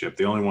ownership.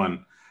 The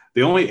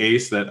only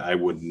ace that I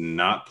would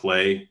not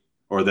play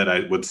or that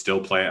I would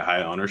still play at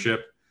high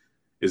ownership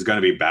is going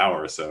to be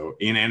Bauer. So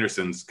Ian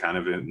Anderson's kind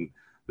of in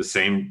the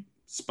same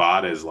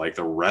spot as like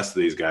the rest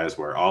of these guys,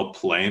 where I'll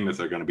play him if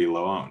they're going to be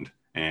low owned,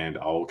 and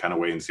I'll kind of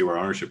wait and see where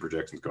ownership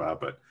projections go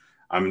out. But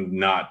I'm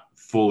not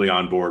fully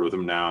on board with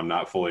him now. I'm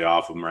not fully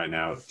off him right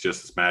now. It's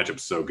just this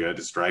matchup's so good.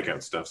 His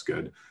strikeout stuff's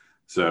good.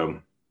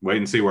 So wait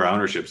and see where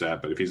ownership's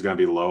at. But if he's going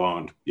to be low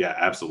owned, yeah,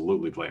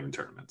 absolutely play him in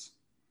tournaments.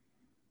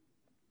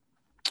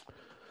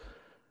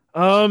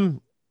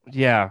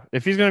 Yeah,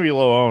 if he's gonna be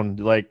low owned,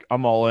 like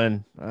I'm all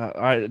in.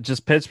 I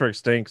just Pittsburgh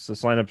stinks.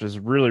 This lineup is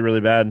really, really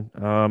bad.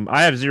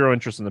 I have zero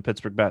interest in the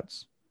Pittsburgh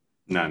bets.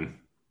 None.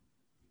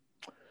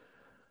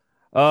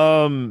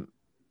 Um,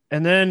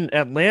 and then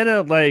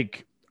Atlanta,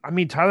 like I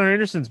mean, Tyler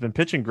Anderson's been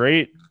pitching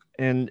great,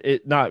 and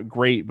it not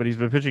great, but he's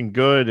been pitching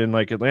good. And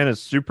like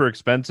Atlanta's super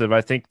expensive.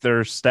 I think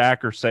they're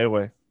stack or stay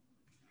away.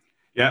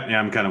 Yeah,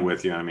 I'm kind of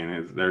with you. I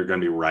mean, they're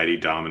going to be righty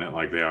dominant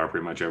like they are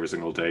pretty much every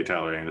single day.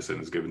 Tyler Anderson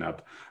has given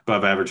up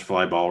above average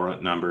fly ball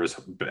numbers,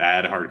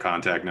 bad hard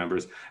contact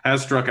numbers,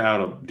 has struck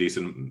out a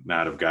decent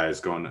amount of guys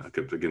going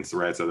against the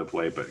right side of the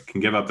plate, but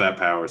can give up that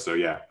power. So,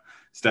 yeah,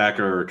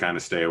 stacker or kind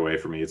of stay away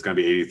for me. It's going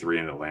to be 83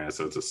 in Atlanta,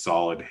 so it's a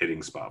solid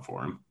hitting spot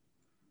for him.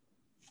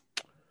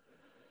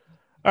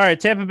 All right,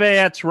 Tampa Bay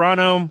at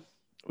Toronto.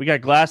 We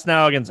got Glass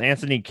now against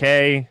Anthony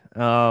Kay.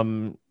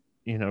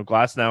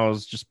 Glass now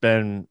has just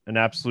been an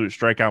absolute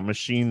strikeout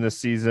machine this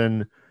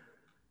season.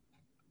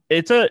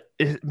 This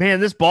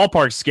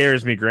ballpark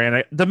scares me,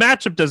 Grant. The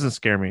matchup doesn't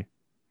scare me.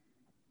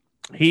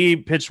 He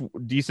pitched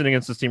decent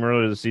against this team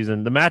earlier this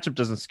season. The matchup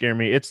doesn't scare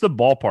me. It's the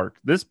ballpark.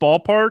 This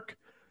ballpark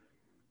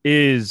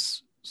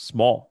is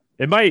small.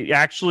 It might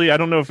actually, I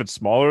don't know if it's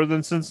smaller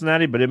than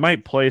Cincinnati, but it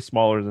might play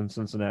smaller than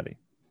Cincinnati.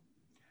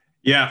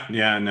 Yeah,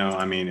 no,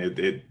 I mean,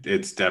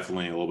 it's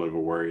definitely a little bit of a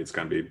worry. It's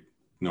going to be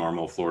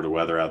normal Florida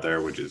weather out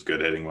there, which is good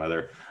hitting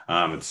weather.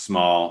 It's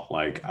small.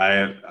 Like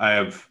I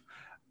have,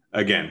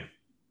 again,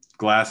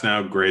 Glass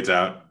now grades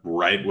out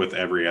right with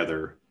every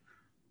other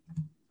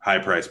high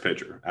price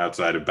pitcher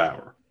outside of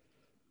Bauer.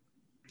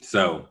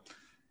 So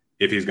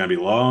if he's going to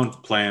be low owned,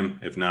 play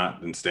him. If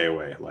not, then stay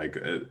away. Like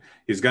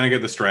he's going to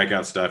get the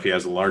strikeout stuff. He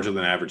has a larger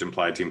than average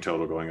implied team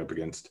total going up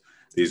against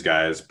these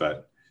guys.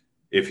 But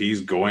if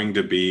he's going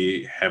to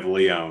be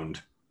heavily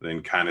owned,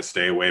 then kind of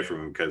stay away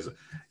from him, because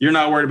you're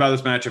not worried about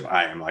this matchup.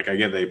 I am. Like, I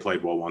get they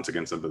played well once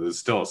against them, but it's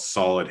still a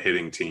solid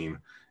hitting team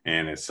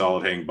and a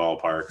solid hitting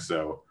ballpark.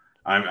 So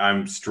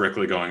I'm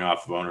strictly going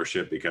off of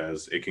ownership,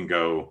 because it can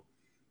go.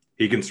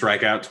 He can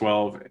strike out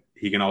 12.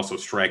 He can also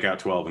strike out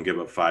 12 and give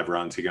up 5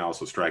 runs. He can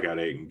also strike out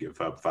 8 and give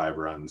up 5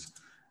 runs.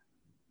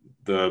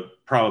 The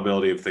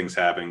probability of things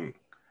happening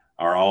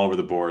are all over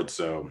the board.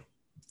 So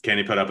can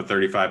he put up a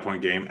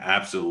 35-point game?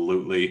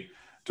 Absolutely.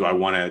 Do I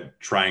want to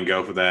try and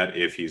go for that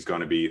if he's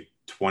going to be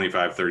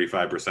 25,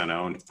 35%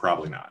 owned?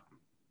 Probably not.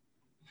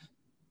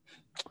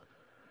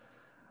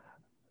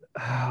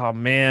 Oh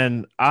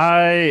man,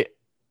 I'm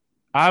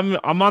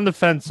on the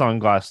fence on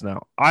Glass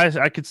now.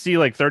 I could see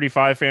like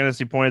 35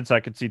 fantasy points.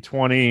 I could see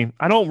 20.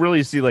 I don't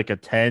really see like a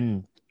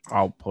 10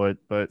 output,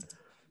 but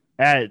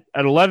at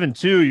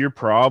 11-2, you're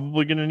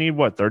probably going to need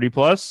what, 30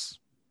 plus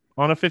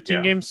on a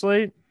 15 game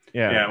slate?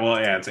 Yeah.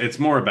 It's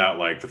more about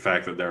like the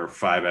fact that there are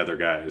 5 other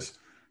guys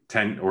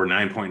 10 or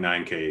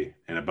 9.9K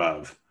and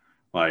above.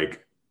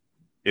 Like,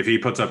 if he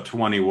puts up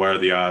 20, what are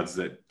the odds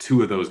that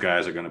 2 of those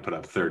guys are going to put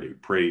up 30?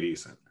 Pretty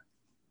decent.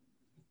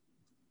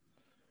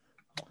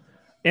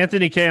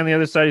 Anthony Kay on the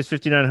other side is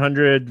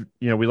 5,900.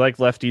 We like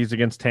lefties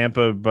against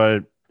Tampa,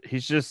 but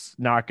he's just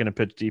not going to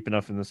pitch deep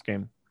enough in this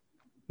game.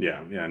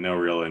 Yeah, no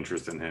real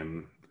interest in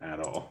him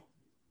at all.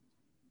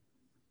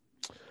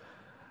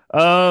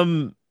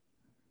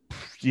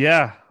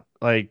 Yeah,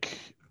 like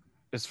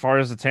as far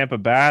as the Tampa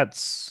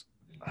bats,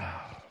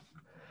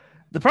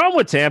 the problem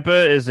with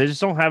Tampa is they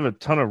just don't have a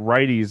ton of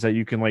righties that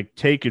you can like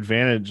take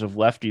advantage of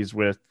lefties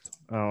with.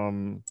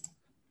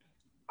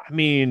 I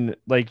mean,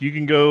 like you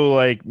can go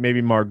like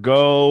maybe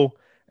Margot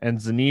and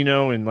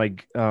Zanino and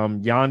like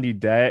Yandy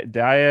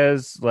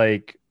Diaz.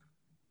 Like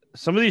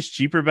some of these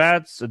cheaper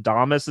bats,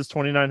 Adames is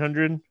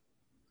 2,900.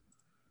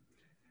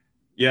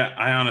 Yeah,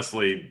 I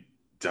honestly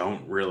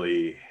don't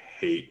really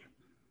hate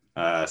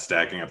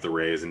stacking up the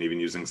Rays and even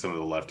using some of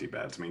the lefty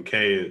bats. I mean,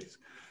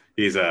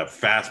 he's a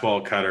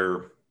fastball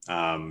cutter,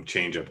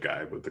 changeup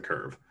guy with the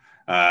curve.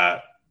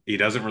 He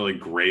doesn't really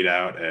grade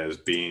out as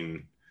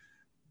being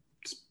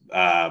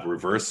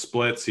reverse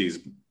splits. He's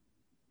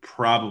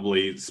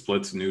probably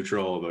splits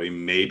neutral, although he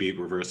may be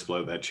reverse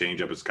split. That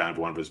changeup is kind of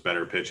one of his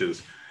better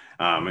pitches.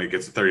 It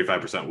gets a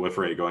 35% whiff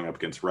rate going up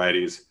against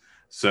righties.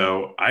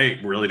 So I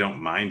really don't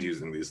mind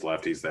using these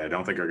lefties that I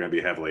don't think are going to be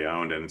heavily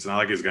owned. And it's not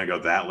like he's going to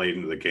go that late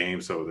into the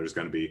game. So there's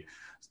going to be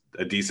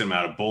a decent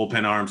amount of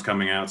bullpen arms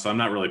coming out. So I'm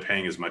not really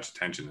paying as much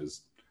attention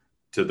as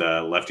to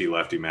the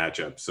lefty-lefty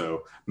matchup.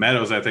 So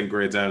Meadows, I think,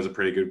 grades out as a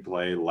pretty good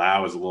play.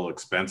 Lau is a little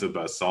expensive,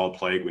 but a solid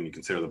play when you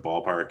consider the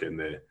ballpark and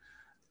the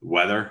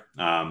weather.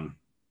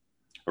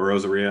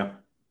 Rosaria,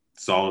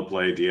 solid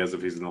play. Diaz,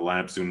 if he's in the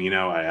lineup.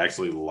 Zunino, I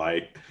actually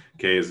like.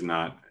 K is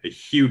not a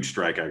huge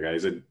strikeout guy.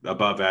 He's an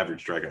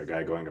above-average strikeout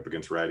guy going up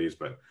against righties,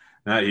 but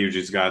not huge.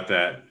 He's got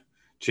that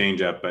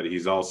changeup, but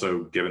he's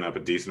also given up a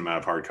decent amount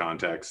of hard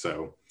contact.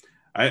 So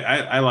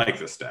I like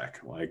the stack.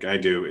 Like I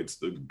do. It's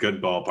the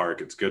good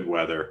ballpark. It's good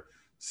weather.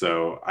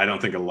 So I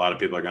don't think a lot of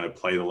people are going to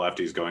play the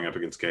lefties going up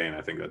against K, and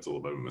I think that's a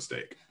little bit of a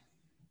mistake.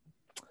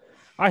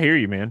 I hear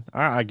you, man.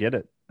 I get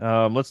it.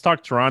 Let's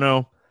talk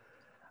Toronto.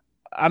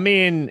 I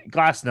mean,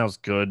 Glasnow's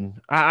good.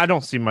 I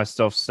don't see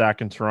myself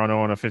stacking Toronto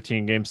on a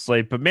 15 game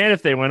slate, but man,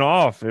 if they went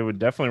off, it would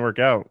definitely work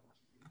out.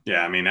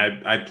 Yeah, I mean,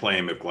 I'd play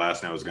him if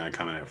Glasnow was going to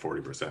come in at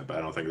 40%, but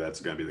I don't think that's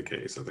going to be the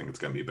case. I think it's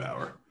going to be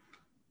Bauer.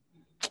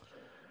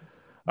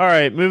 All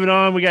right, moving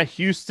on. We got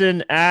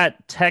Houston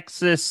at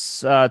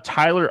Texas.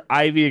 Tyler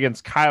Ivey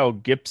against Kyle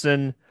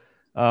Gibson.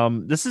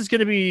 This is going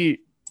to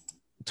be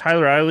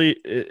Tyler Ivey.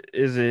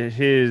 Is it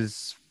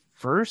his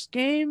first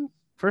game?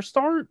 First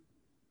start?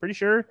 Pretty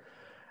sure.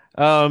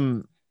 I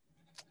don't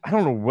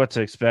know what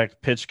to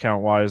expect pitch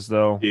count wise,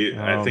 though.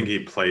 I think he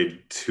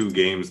played 2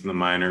 games in the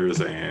minors,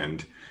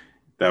 and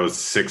that was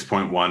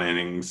 6.1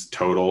 innings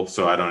total.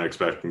 So I don't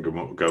expect him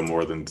to go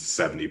more than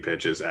 70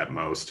 pitches at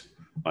most.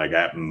 Like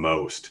at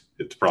most,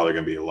 it's probably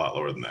going to be a lot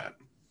lower than that.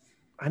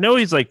 I know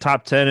he's like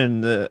top 10 in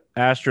the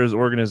Astros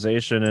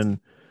organization, and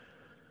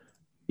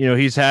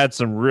he's had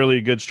some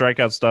really good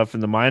strikeout stuff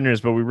in the minors,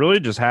 but we really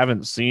just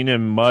haven't seen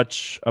him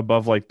much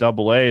above like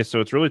AA.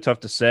 So it's really tough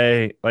to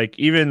say. Like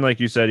even like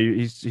you said,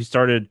 he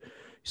started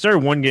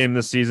 1 game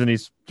this season.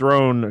 He's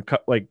thrown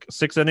like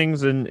 6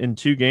 innings in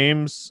 2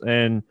 games,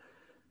 and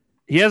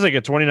he has like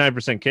a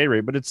 29% K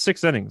rate, but it's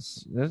 6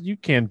 innings. You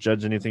can't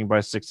judge anything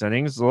by 6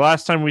 innings. The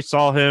last time we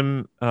saw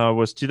him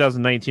was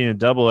 2019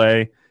 in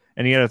AA,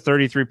 and he had a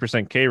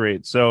 33% K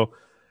rate. So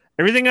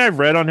everything I've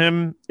read on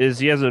him is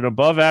he has an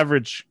above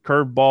average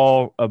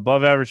curveball,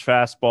 above average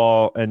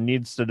fastball, and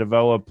needs to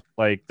develop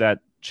like that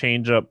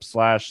changeup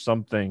 /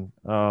 something.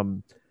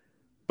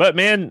 But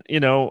man,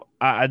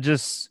 I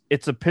just,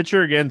 it's a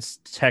pitcher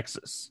against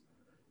Texas,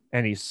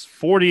 and he's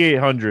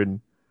 4,800.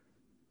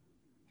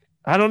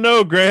 I don't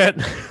know, Grant.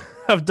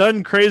 I've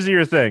done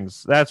crazier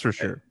things. That's for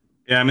sure.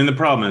 Yeah, I mean, the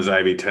problem is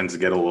Ivy tends to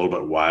get a little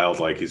bit wild.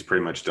 Like he's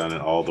pretty much done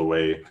it all the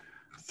way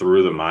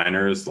through the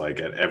minors.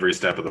 Like at every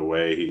step of the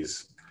way,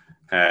 he's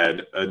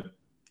had a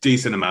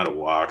decent amount of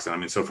walks. And I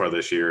mean, so far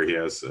this year, he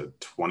has a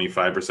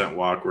 25%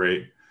 walk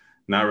rate.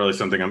 Not really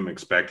something I'm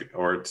expecting,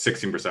 or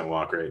 16%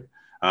 walk rate.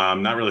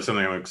 Not really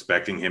something I'm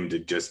expecting him to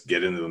just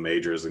get into the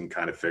majors and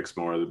kind of fix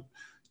more.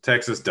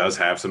 Texas does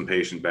have some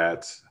patient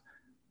bats.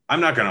 I'm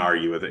not going to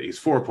argue with it.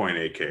 He's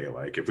 4.8K.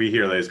 Like if we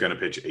hear that he's going to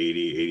pitch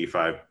 80,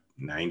 85,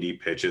 90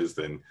 pitches,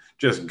 then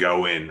just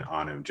go in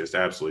on him. Just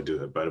absolutely do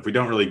that. But if we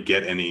don't really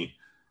get any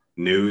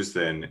news,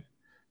 then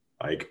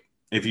like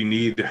if you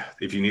need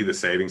the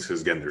savings, because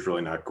again, there's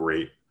really not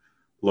great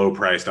low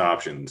priced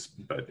options.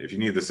 But if you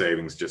need the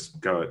savings, just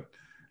go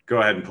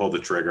ahead and pull the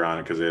trigger on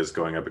it, because it is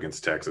going up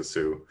against Texas,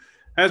 who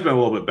has been a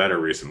little bit better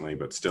recently,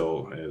 but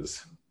still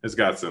has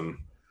got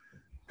some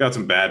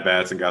bad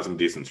bats and got some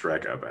decent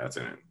strikeout bats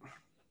in it.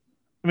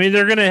 I mean,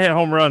 they're going to hit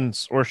home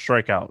runs or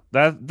strike out.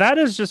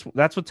 That's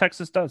what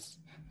Texas does.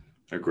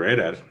 They're great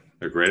at it.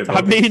 They're great at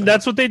I mean,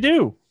 that's what they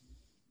do.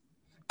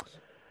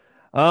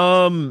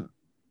 I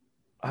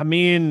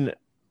mean,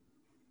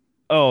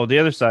 the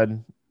other side.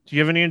 Do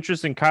you have any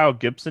interest in Kyle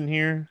Gibson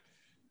here?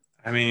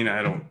 I mean,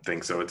 I don't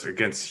think so. It's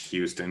against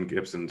Houston.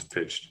 Gibson's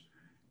pitched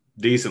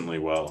decently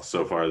well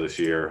so far this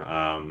year.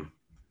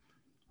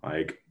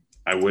 Like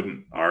I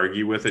wouldn't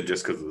argue with it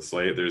just because of the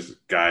slate. There's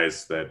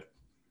guys that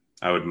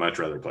I would much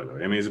rather play though.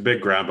 I mean, he's a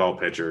big ground ball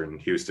pitcher,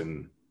 and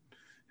Houston's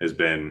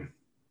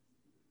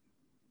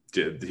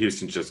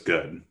just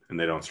good, and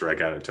they don't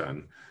strike out a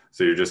ton.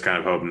 So you're just kind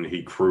of hoping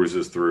he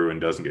cruises through and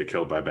doesn't get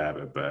killed by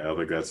BABIP. But I don't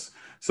think that's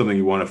something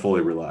you want to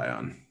fully rely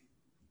on.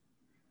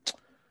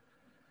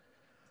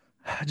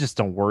 I just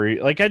don't worry.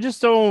 Like, I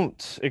just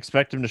don't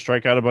expect him to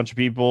strike out a bunch of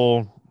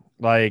people.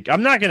 Like,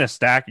 I'm not going to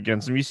stack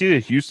against him. You see the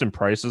Houston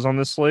prices on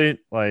this slate?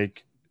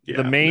 Like,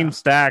 the main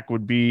stack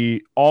would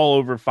be all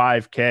over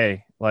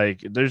 5K.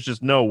 Like, there's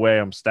just no way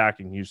I'm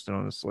stacking Houston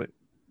on this slate.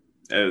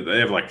 They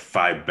have like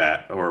 4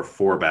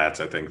 bats,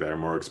 I think, that are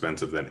more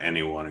expensive than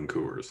anyone in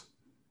Coors.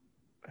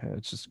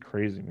 It's just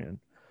crazy, man.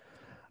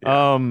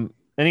 Yeah.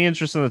 Any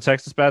interest in the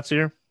Texas bats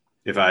here?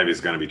 If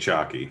Ivy's going to be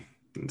chalky,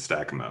 then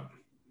stack them up.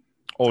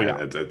 Oh,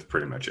 yeah. That's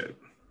pretty much it.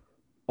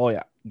 Oh,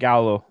 yeah.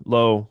 Gallo,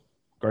 Lowe,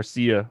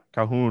 Garcia,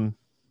 Calhoun.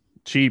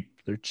 Cheap.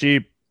 They're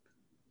cheap.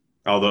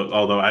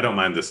 Although I don't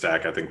mind the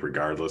stack, I think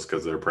regardless,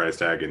 because their price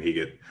tag, and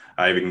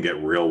Ivy can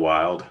get real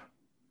wild.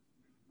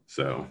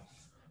 So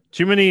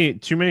too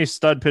many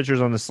stud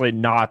pitchers on the slate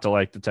not to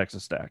like the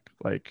Texas stack.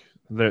 Like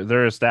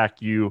they're a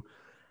stack you,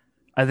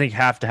 I think,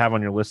 have to have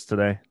on your list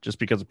today just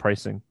because of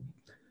pricing.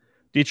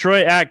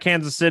 Detroit at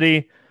Kansas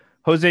City.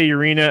 Jose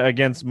Urena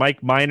against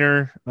Mike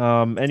Minor.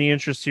 Any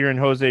interest here in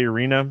Jose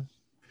Urena?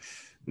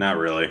 Not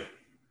really.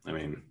 I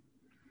mean,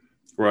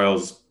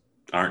 Royals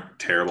aren't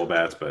terrible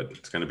bats, but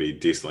it's going to be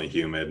decently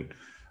humid.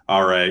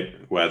 All right,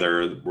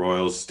 weather.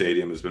 Royals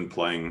Stadium has been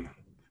playing.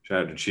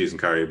 Shout out to Cheese and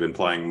Curry. Been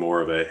playing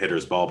more of a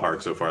hitter's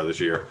ballpark so far this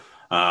year.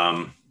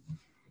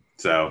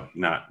 So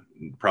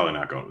probably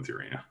not going with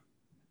Urena.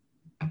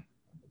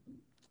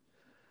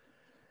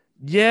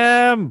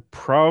 Yeah, I'm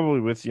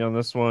probably with you on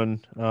this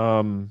one.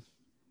 I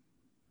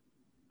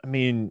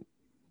mean,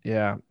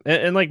 yeah,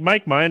 and like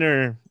Mike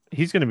Minor,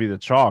 he's going to be the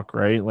chalk,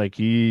 right? Like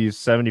he's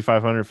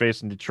 7,500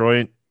 facing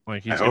Detroit.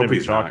 Like I he's going to hope be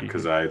he's not chalky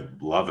because here. I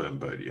love him,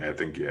 but yeah, I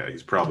think yeah,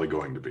 he's probably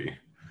going to be.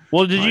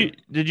 Well, Like,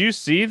 did you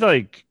see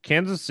like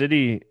Kansas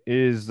City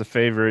is the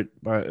favorite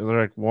by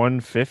they're like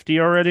 150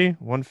 already?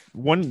 One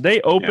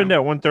they opened yeah,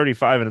 at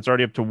 135 and it's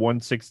already up to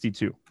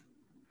 162.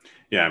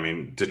 yeah. I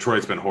mean,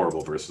 Detroit's been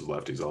horrible versus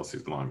lefties all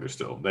season long.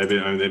 They've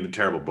been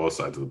terrible both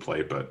sides of the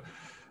plate, but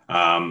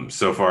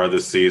so far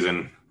this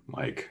season,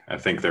 like I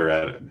think they're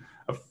at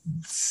a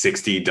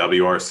 60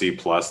 WRC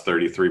plus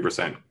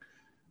 33%.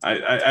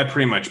 I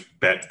pretty much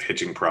bet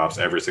pitching props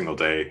every single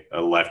day.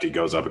 A lefty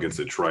goes up against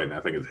Detroit, and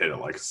I think it's hit at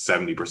like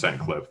 70%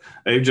 clip.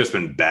 They've just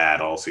been bad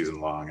all season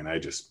long, and I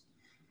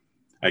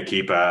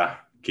keep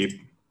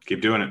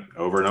doing it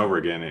over and over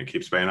again, and it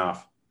keeps paying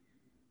off.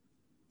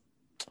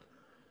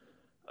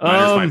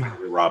 Miner's my Um,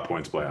 favorite raw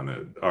points play on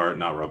the, or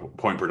not raw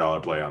point per dollar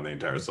play on the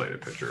entire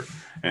slated pitcher,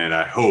 and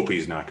I hope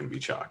he's not going to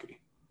be chalky.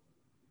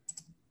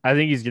 I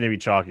think he's going to be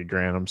chalky,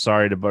 Grant. I'm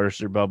sorry to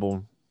burst your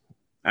bubble.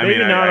 I mean,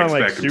 Maybe I not on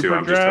like expect him to. super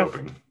I'm just draft,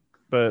 hoping.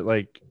 but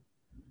like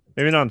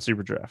maybe not on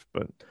super draft,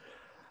 but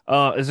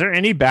is there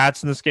any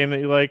bats in this game that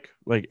you like?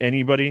 Like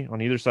anybody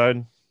on either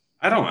side?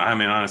 I don't. I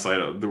mean, honestly,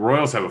 the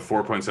Royals have a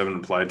 4.7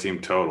 implied team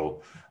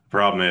total. The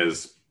problem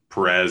is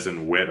Perez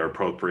and Witt are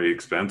both pretty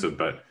expensive,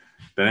 but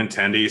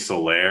Benintendi,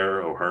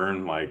 Soler,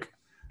 O'Hearn, like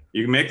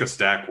you can make the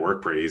stack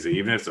work pretty easy,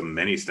 even if it's a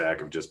mini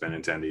stack of just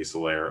Benintendi,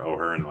 Soler,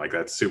 O'Hearn. Like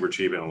that's super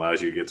cheap and allows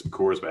you to get some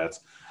Coors bats.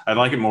 I'd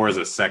like it more as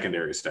a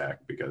secondary stack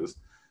because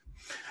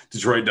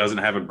Detroit doesn't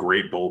have a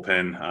great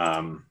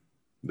bullpen.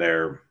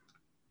 They're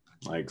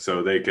like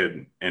so they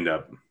could end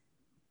up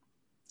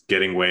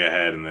getting way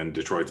ahead, and then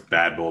Detroit's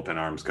bad bullpen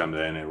arms come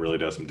in and it really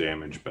does some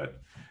damage.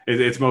 But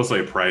it's mostly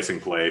a pricing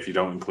play. If you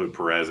don't include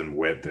Perez and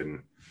Witt,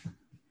 then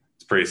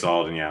it's pretty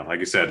solid. And yeah, like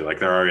you said, like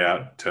they're already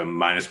out to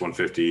minus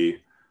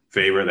 150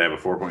 favorite. They have a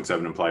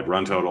 4.7 implied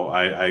run total.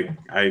 I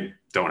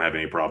don't have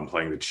any problem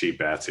playing the cheap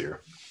bats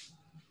here.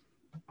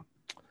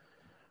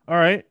 All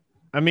right.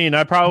 I mean,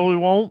 I probably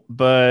won't,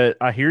 but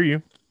I hear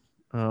you.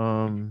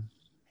 Um,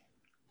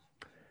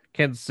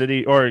 Kansas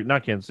City or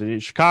not Kansas City,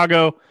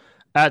 Chicago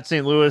at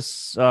St.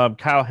 Louis.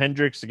 Kyle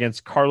Hendricks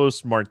against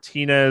Carlos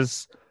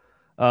Martinez.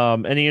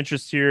 Any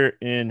interest here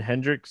in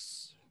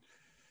Hendricks?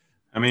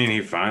 I mean,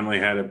 he finally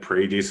had a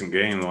pretty decent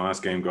game the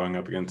last game going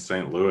up against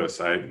St. Louis.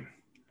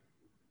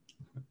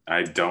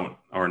 I don't,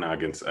 or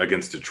not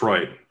against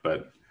Detroit,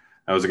 but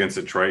I was against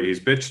Detroit.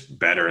 He's pitched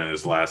better in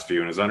his last few,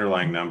 and his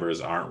underlying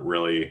numbers aren't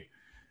really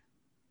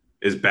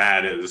as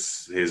bad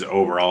as his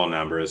overall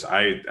numbers.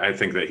 I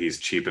think that he's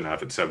cheap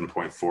enough at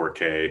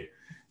 7.4K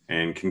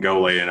and can go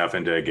late enough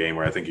into a game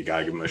where I think you got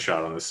to give him a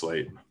shot on the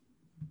slate.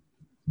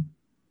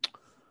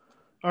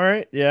 All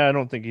right. Yeah, I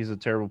don't think he's a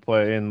terrible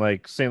play. And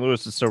like St.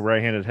 Louis is so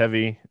right-handed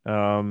heavy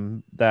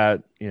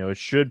that it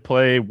should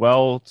play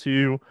well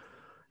to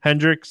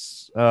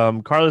Hendricks.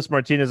 Carlos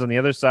Martinez on the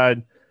other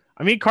side.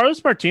 I mean,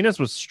 Carlos Martinez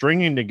was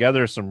stringing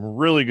together some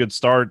really good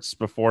starts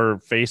before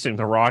facing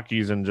the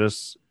Rockies and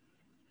just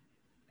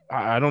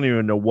I don't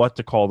even know what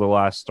to call the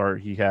last start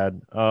he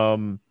had.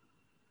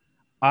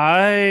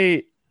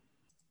 I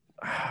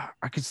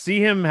I could see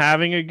him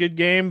having a good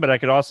game, but I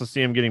could also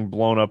see him getting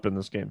blown up in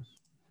this game.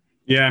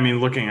 Yeah, I mean,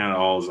 looking at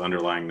all his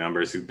underlying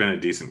numbers, he's been a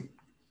decent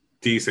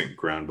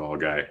ground ball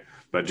guy,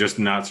 but just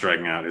not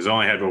striking out. He's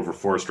only had over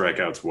 4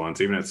 strikeouts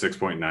once, even at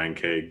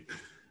 6.9K.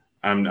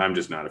 I'm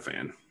just not a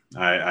fan.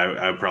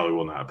 I probably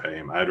will not pay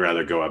him. I'd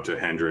rather go up to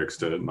Hendricks,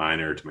 to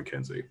Minor, to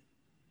McKenzie.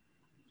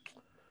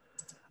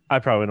 I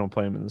probably don't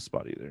play him in this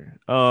spot either.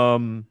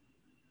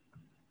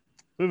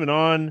 Moving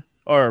on,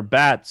 or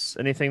bats.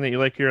 Anything that you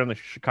like here on the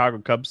Chicago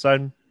Cubs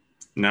side?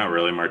 Not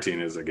really.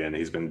 Martinez, again,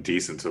 he's been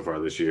decent so far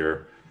this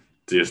year.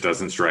 Just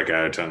doesn't strike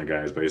out a ton of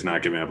guys, but he's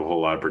not giving up a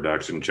whole lot of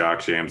production.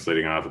 Jock Shams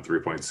leading off at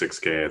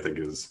 3.6K, I think,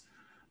 is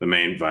the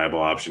main viable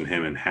option.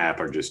 Him and Hap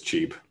are just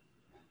cheap.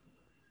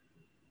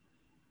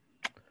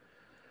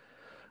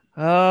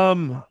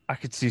 I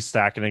could see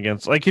stacking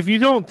against like if you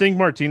don't think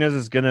Martinez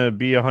is gonna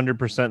be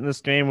 100% in this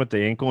game with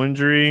the ankle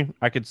injury,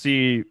 I could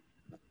see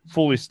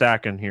fully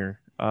stacking here.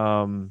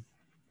 As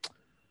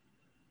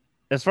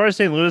far as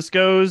St. Louis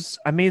goes,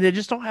 I mean they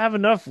just don't have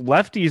enough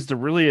lefties to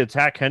really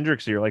attack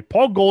Hendricks here. Like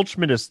Paul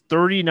Goldschmidt is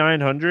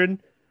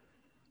 3,900,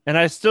 and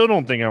I still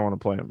don't think I want to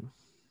play him.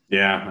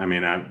 Yeah, I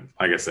mean,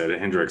 like I said,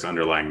 Hendricks'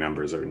 underlying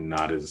numbers are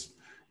not as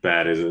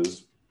bad as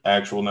his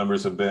actual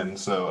numbers have been,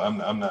 so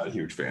I'm not a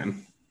huge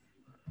fan.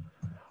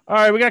 All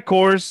right, we got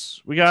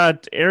Coors. We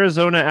got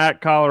Arizona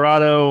at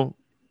Colorado.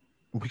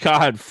 We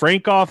got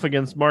Frankoff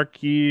against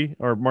Marquis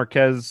or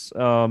Marquez.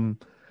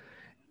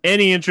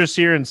 Any interest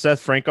here in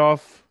Seth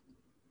Frankoff?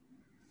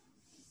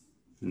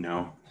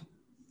 No.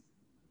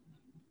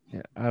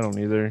 Yeah, I don't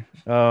either.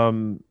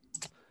 And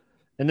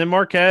then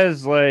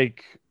Marquez,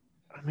 like,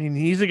 I mean,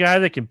 he's a guy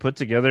that can put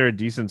together a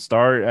decent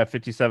start at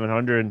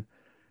 5,700.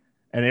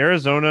 And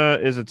Arizona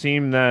is a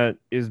team that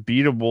is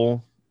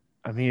beatable.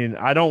 I mean,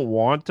 I don't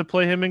want to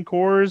play him in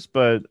cores,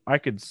 but I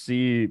could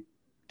see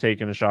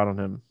taking a shot on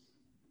him.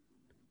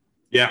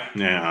 Yeah,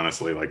 yeah.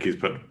 Honestly, like he's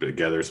put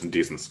together some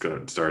decent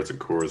starts at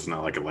cores. It's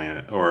not like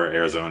Atlanta or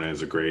Arizona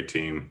is a great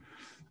team.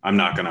 I'm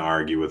not going to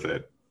argue with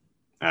it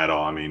at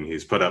all. I mean,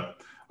 he's put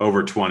up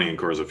over 20 in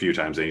cores a few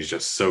times, and he's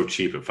just so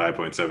cheap at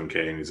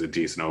 5.7K, and he's a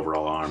decent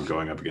overall arm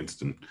going up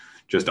against an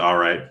just all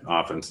right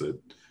offense. That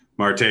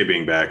Marte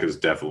being back is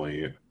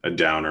definitely a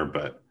downer,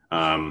 but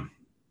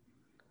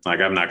like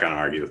I'm not going to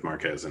argue with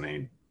Marquez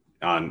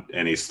on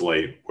any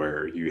slate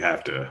where you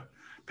have to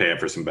pay up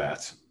for some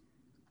bats.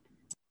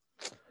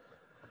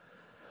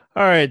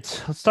 All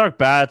right, let's talk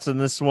bats in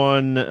this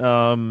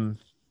one.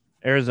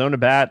 Arizona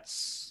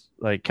bats,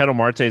 like Kettle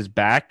Marte's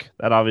back.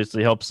 That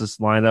obviously helps this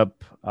lineup.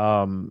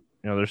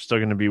 They're still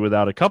going to be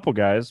without a couple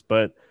guys,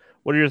 but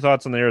what are your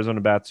thoughts on the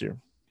Arizona bats here?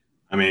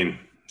 I mean,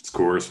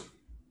 scores,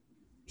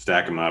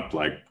 stack them up.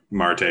 Like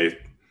Marte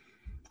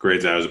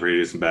grades out as a pretty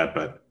decent bat,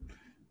 but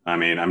I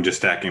mean, I'm just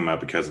stacking them up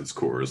because it's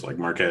cores. Like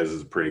Marquez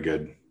is a pretty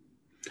good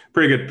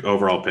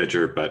overall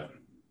pitcher, but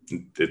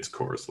it's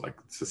cores. Like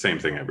it's the same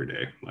thing every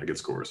day. Like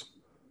it's cores.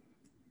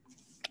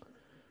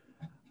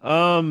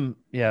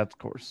 Yeah, of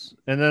course.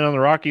 And then on the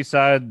Rocky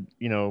side,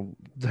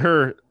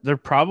 they're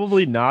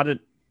probably not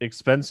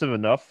expensive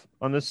enough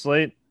on this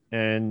slate,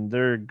 and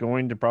they're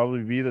going to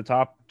probably be the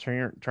top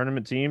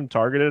tournament team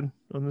targeted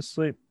on this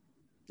slate.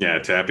 Yeah,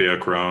 Tapia,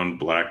 Crone,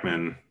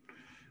 Blackman,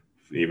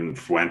 even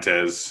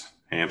Fuentes,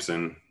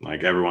 Hampson,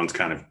 like everyone's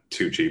kind of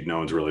too cheap. No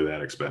one's really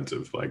that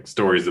expensive. Like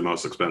Story's the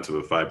most expensive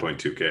with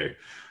 5.2K.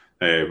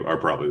 They are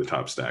probably the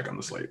top stack on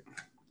the slate.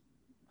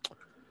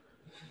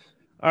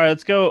 All right,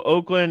 let's go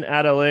Oakland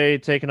at LA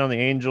taking on the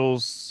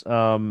Angels.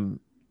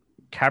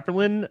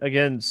 Kaprielian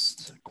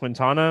against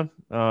Quintana.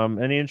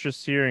 Any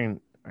interest here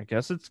in, I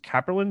guess it's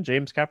Kaprielian,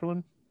 James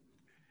Kaprielian?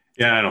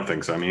 Yeah, I don't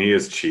think so. I mean, he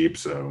is cheap,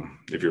 so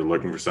if you're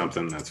looking for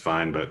something, that's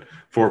fine. But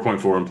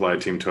 4.4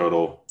 implied team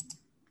total,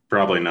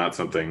 probably not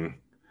something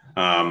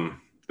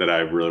that I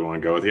really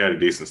want to go with. He had a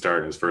decent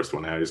start in his first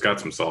one out. He's got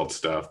some solid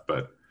stuff,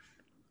 but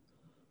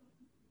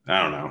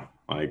I don't know.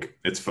 Like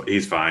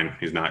he's fine.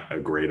 He's not a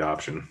great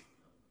option.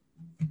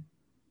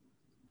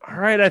 All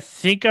right, I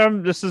think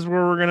this is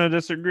where we're gonna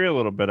disagree a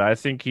little bit. I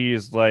think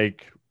he's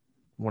like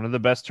one of the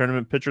best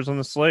tournament pitchers on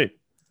the slate.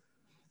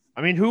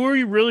 I mean, who are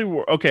you really?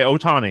 Okay,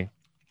 Ohtani.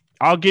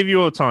 I'll give you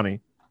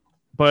Ohtani,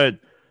 but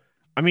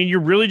I mean, you're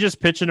really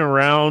just pitching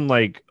around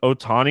like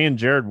Ohtani and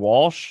Jared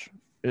Walsh.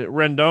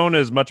 Rendon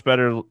is much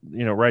better,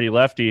 righty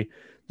lefty.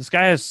 This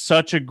guy has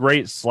such a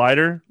great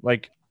slider.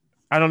 Like,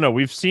 I don't know.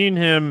 We've seen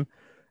him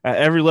at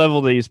every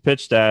level that he's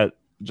pitched at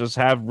just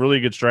have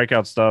really good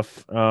strikeout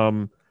stuff.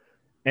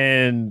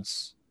 And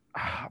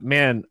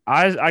man,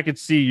 I could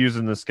see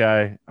using this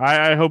guy.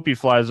 I hope he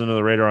flies under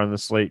the radar on the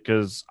slate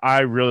because I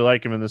really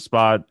like him in this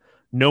spot.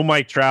 No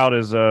Mike Trout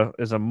is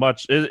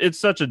it's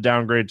such a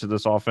downgrade to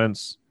this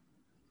offense.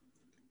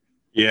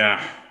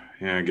 Yeah,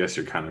 yeah, I guess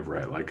you're kind of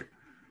right. Like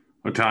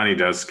Ohtani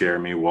does scare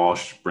me.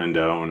 Walsh,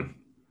 Rendon,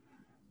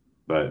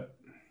 but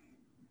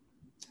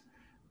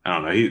I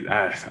don't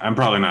know. I'm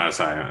probably not as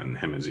high on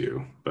him as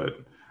you, but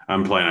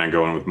I'm planning on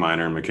going with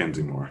Minor and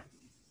McKenzie more.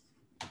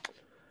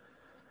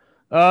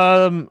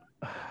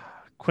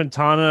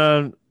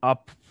 Quintana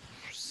up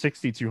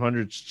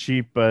 6,200 is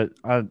cheap, but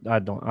I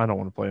don't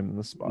want to play him in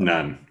this spot.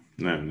 None.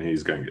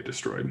 He's gonna get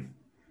destroyed.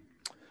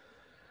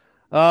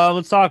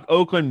 Let's talk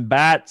Oakland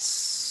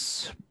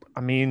bats.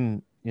 I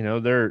mean,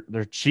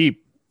 they're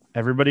cheap.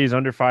 Everybody's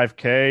under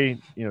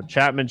 5K.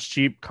 Chapman's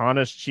cheap,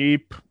 Kana's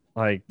cheap.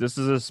 Like this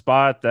is a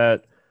spot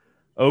that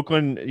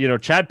Oakland.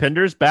 Chad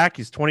Pinder's back.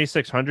 He's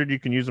 2,600. You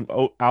can use him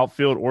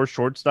outfield or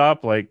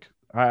shortstop. Like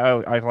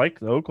I like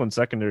the Oakland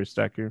secondary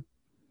stack here.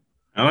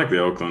 I like the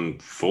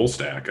Oakland full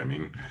stack. I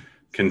mean,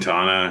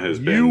 Quintana has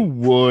been. You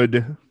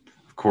would.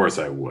 Of course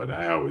I would.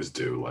 I always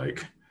do.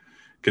 Like,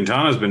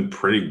 Quintana's been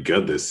pretty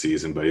good this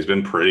season, but he's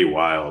been pretty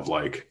wild.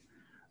 Like,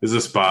 this is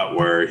a spot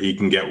where he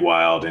can get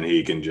wild and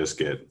he can just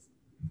get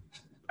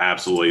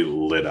absolutely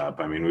lit up.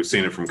 I mean, we've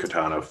seen it from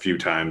Quintana a few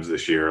times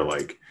this year.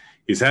 Like,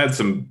 he's had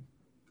some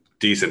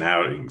decent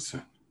outings,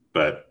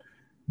 but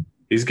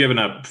he's given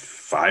up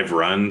 5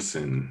 runs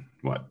in,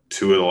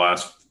 2 of the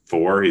last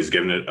 4? He's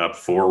given it up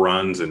 4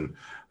 runs in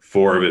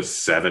 4 of his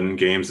 7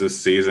 games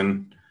this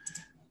season.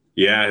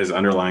 Yeah, his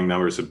underlying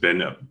numbers have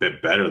been a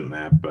bit better than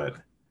that, but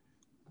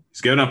he's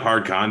given up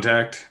hard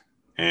contact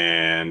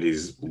and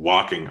he's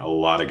walking a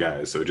lot of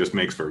guys, so it just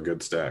makes for a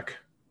good stack.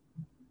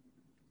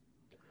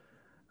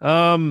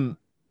 Any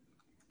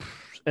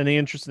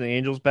interest in the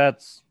Angels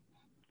bats?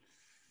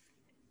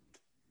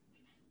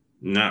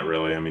 Not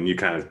really. I mean, you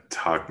kind of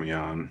talked me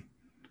on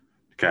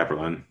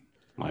Kaprielian.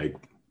 Like,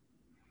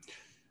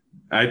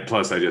 I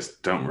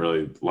just don't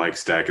really like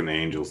stacking the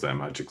Angels that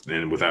much.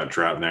 And without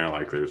Trout in there,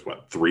 like there's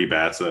 3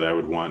 bats that I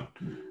would want.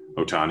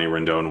 Ohtani,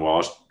 Rendon,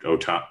 Walsh.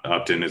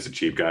 Upton is a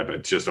cheap guy, but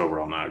it's just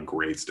overall not a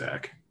great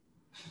stack.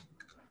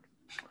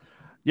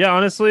 Yeah,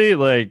 honestly,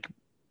 like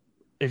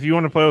if you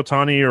want to play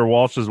Ohtani or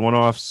Walsh as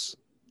one-offs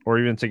or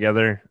even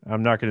together,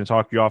 I'm not going to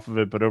talk you off of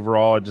it. But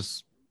overall,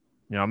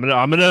 I'm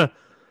gonna.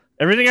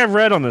 Everything I've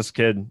read on this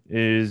kid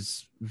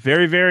is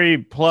very, very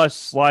plus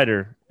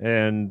slider,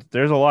 and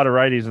there's a lot of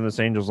righties in this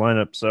Angels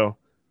lineup, so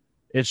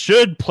it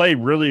should play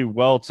really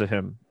well to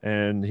him,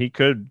 and he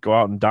could go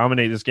out and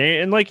dominate this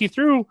game. And like he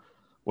threw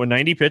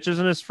 90 pitches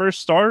in his first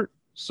start,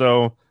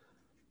 so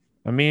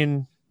I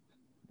mean,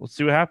 let's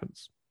see what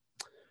happens.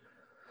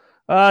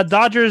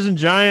 Dodgers and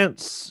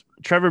Giants.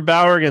 Trevor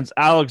Bauer against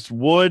Alex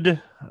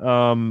Wood.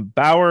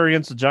 Bauer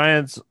against the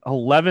Giants,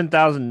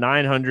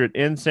 11,900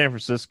 in San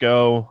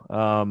Francisco.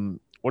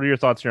 What are your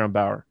thoughts here on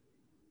Bauer?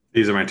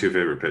 These are my two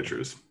favorite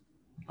pitchers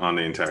on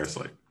the entire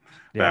slate.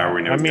 Yeah, Bauer,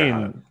 we know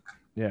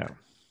yeah.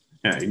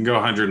 Yeah, you can go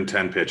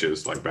 110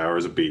 pitches. Like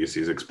Bauer's a beast.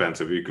 He's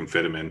expensive. You can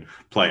fit him in.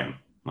 Play him.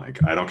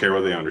 Like I don't care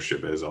what the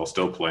ownership is. I'll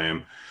still play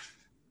him.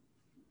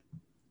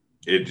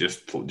 It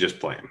just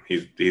play him.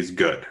 He's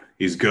good.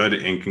 He's good,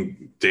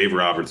 and Dave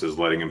Roberts is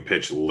letting him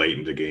pitch late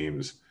into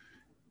games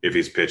if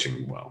he's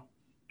pitching well.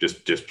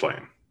 Just play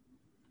him.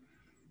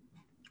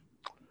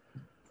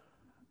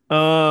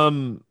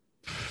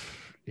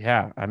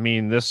 Yeah, I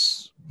mean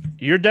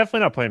you're definitely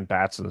not playing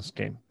bats in this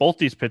game. Both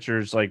these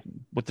pitchers, like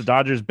with the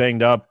Dodgers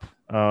banged up,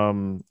 I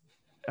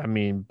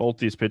mean both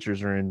these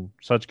pitchers are in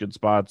such good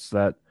spots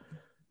that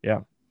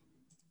yeah.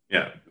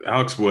 Yeah,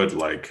 Alex Wood,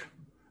 like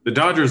the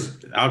Dodgers,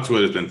 Alex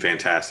Wood has been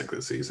fantastic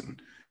this season.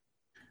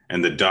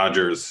 And the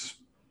Dodgers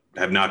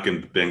have not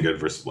been good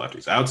versus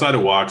lefties. Outside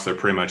of walks, they're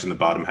pretty much in the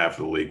bottom half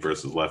of the league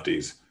versus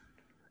lefties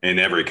in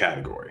every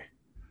category.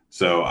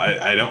 So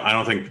I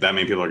don't think that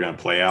many people are going to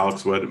play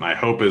Alex Wood. My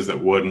hope is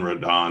that Wood and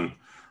Rodon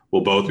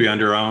will both be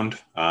under-owned.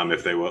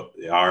 If they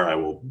are, I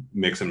will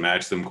mix and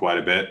match them quite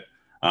a bit.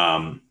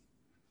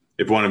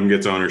 If one of them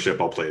gets ownership,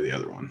 I'll play the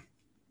other one.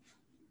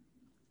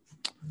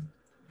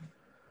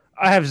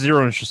 I have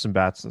zero interest in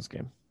bats in this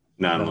game.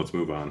 None. Let's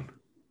move on.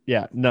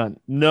 Yeah, none.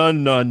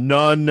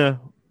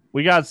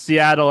 We got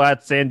Seattle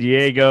at San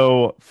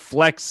Diego,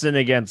 flexing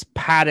against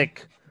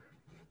Paddock.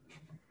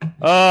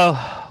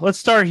 Let's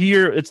start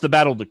here. It's the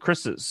battle of the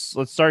Chris's.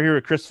 Let's start here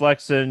with Chris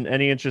Flexen.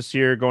 Any interest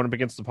here going up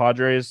against the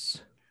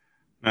Padres?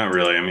 Not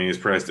really. I mean, he's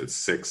priced at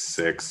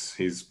 6.6.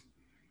 He's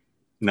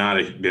not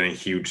been a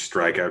huge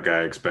strikeout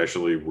guy,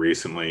 especially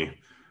recently.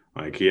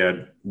 Like he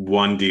had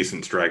one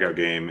decent strikeout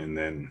game, and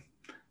then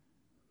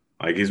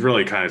like he's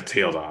really kind of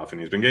tailed off,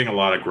 and he's been getting a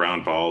lot of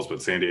ground balls.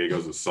 But San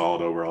Diego's a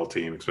solid overall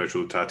team,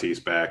 especially with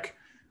Tatis back.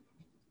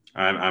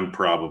 I'm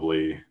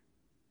probably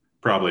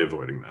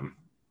avoiding them.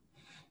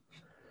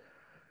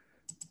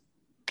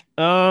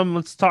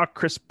 Let's talk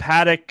Chris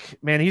Paddock.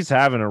 Man, he's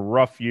having a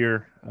rough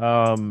year.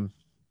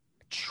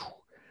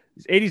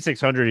 He's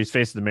 8,600. He's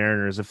facing the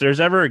Mariners. If there's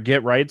ever a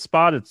get right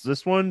spot, it's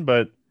this one.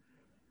 But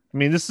I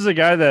mean, this is a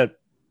guy that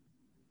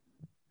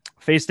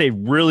faced a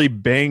really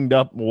banged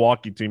up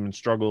Milwaukee team and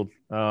struggled.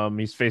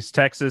 He's faced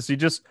Texas.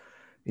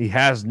 He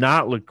has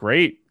not looked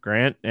great,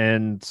 Grant.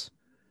 And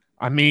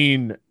I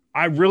mean,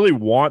 I really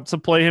want to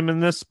play him in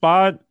this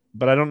spot,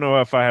 but I don't know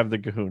if I have the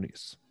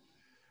kahunas.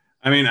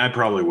 I mean, I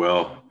probably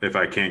will if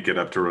I can't get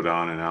up to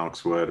Rodon and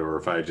Alex Wood, or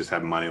if I just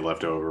have money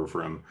left over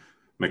from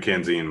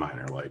McKenzie and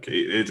Minor. Like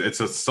it's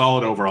a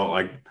solid overall.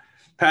 Like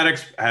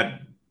Paddock's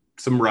had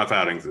some rough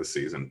outings this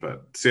season,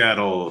 but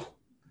Seattle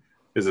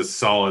is a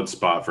solid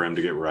spot for him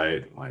to get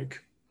right.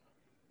 Like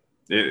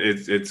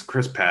it's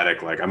Chris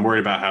Paddock. Like I'm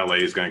worried about how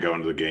late he's going to go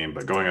into the game,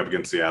 but going up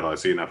against Seattle, I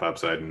see enough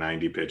upside in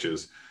 90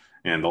 pitches,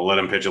 and they'll let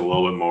him pitch a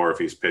little bit more if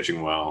he's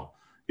pitching well.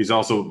 He's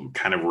also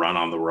kind of run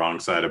on the wrong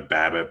side of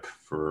BABIP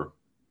for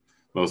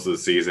most of the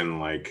season.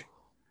 Like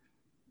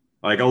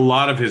a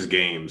lot of his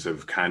games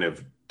have kind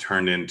of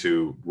turned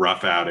into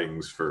rough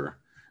outings for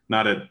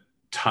not a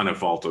ton of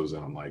fault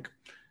zone. Like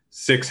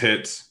 6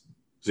 hits,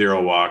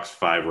 0 walks,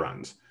 5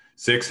 runs.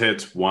 6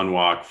 hits, 1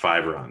 walk,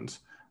 5 runs.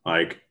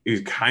 Like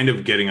he's kind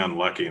of getting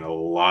unlucky in a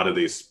lot of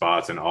these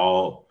spots, and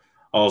all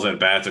his at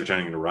bats are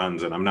turning into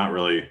runs. And I'm not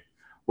really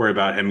worried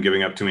about him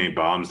giving up too many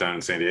bombs down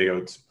in San Diego.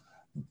 It's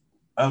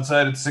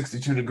outside. It's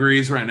 62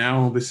 degrees right now.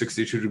 It'll be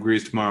 62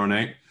 degrees tomorrow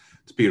night.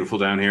 It's beautiful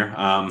down here.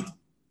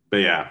 But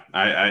yeah,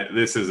 I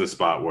this is a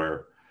spot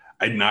where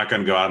I'm not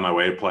going to go out of my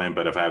way to play him,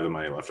 but if I have the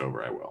money left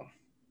over, I will.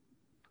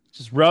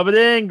 Just rub it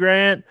in,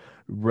 Grant.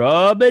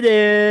 Rub it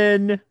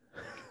in.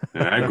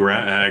 I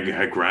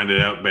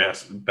grinded out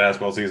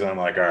basketball season. I'm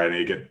like, all right, I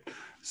need to get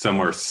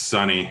somewhere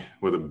sunny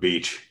with a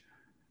beach.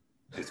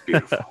 It's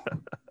beautiful.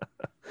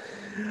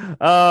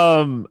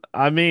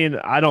 I mean,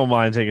 I don't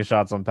mind taking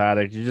shots on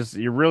Paddock.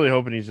 You're really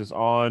hoping he's just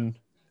on.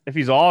 If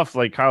he's off,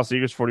 like Kyle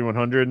Seager's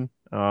 4,100.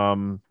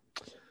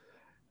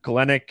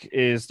 Kalenic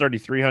is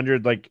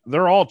 3,300. Like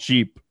they're all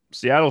cheap.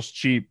 Seattle's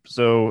cheap.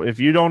 So if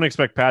you don't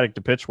expect Paddock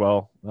to pitch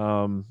well,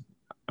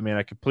 I mean,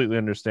 I completely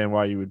understand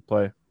why you would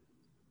play.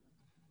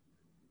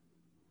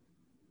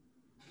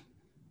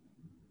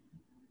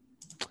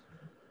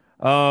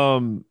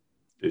 Did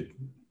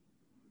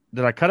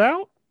I cut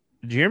out?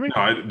 Did you hear me?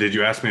 No, did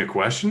you ask me a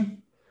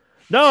question?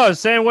 No, I was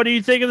saying, what do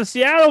you think of the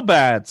Seattle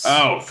bats?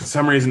 Oh, for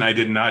some reason I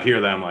did not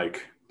hear that. I'm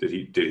like,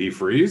 did he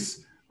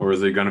freeze? Or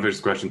is he gonna finish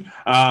the question?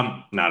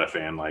 Not a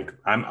fan. Like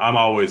I'm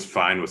always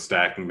fine with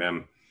stacking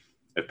them.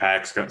 If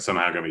Pack's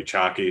somehow going to be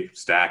chalky,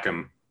 stack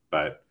them.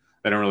 But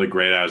they don't really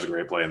grade out as a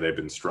great play, and they've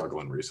been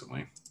struggling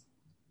recently.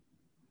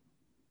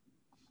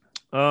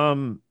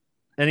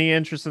 Any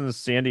interest in the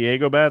San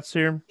Diego bats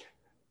here?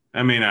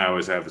 I mean, I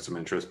always have some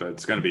interest, but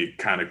it's going to be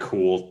kind of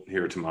cool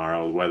here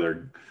tomorrow. The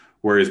weather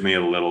worries me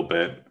a little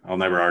bit. I'll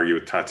never argue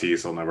with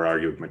Tatis. I'll never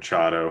argue with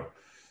Machado.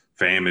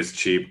 Fame is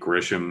cheap.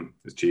 Grisham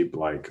is cheap.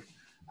 Like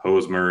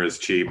Hosmer is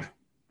cheap.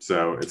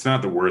 So it's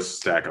not the worst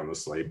stack on the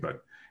slate,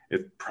 but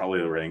it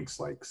probably ranks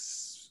like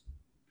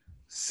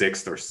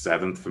sixth or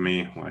seventh for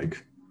me.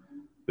 Like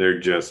they're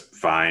just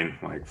fine.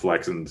 Like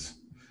flexing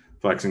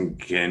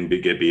can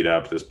get beat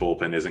up. This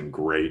bullpen isn't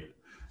great,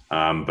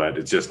 but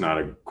it's just not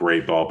a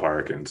great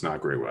ballpark and it's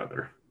not great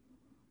weather.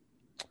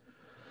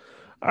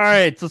 All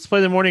right, let's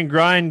play the morning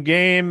grind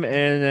game,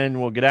 and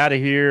then we'll get out of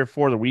here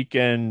for the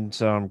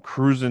weekend.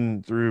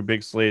 Cruising through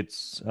big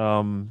slates.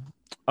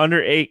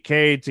 Under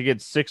 8K to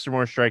get 6 or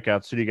more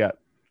strikeouts. Who do you got?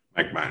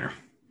 Mike Minor.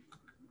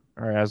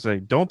 All right, I was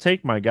like, don't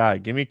take my guy.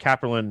 Give me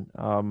Kaprielian.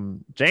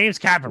 James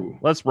Kaprielian.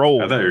 Let's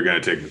roll. I thought you were going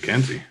to take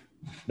McKenzie.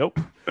 Nope.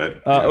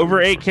 But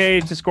over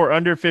 8K to score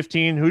under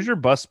 15. Who's your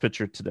bust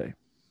pitcher today?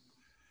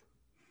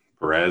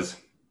 Perez.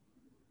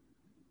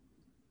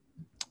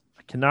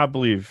 I cannot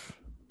believe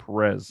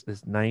Perez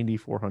is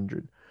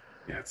 9,400.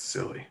 Yeah, it's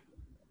silly.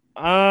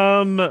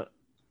 I'm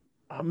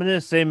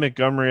gonna say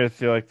Montgomery. I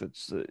feel like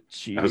that's the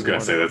cheap. I was gonna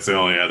say that's the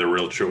only other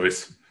real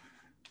choice.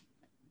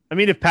 I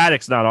mean, if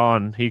Paddock's not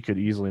on, he could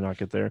easily not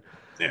get there.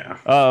 Yeah.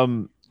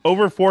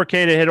 Over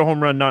 4K to hit a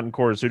home run, not in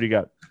Coors. Who do you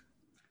got?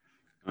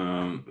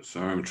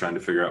 Sorry, I'm trying to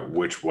figure out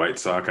which White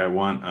Sox I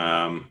want.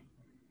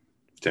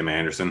 Tim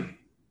Anderson.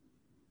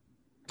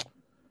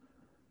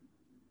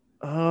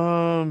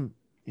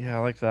 Yeah, I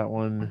like that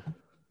one.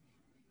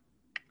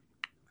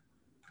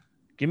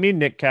 Give me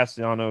Nick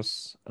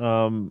Castellanos.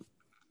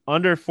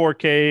 Under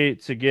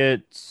 4K to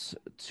get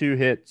 2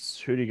 hits.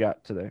 Who do you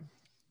got today?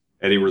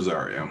 Eddie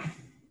Rosario.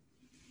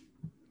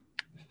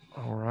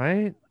 All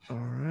right.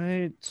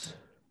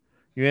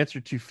 You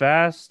answered too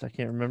fast. I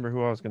can't remember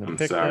who I was going to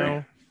pick sorry.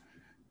 now.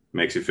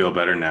 Makes you feel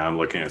better now. I'm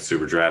looking at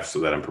Super Draft so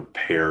that I'm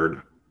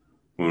prepared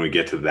when we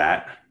get to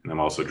that. And I'm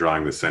also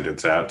drawing the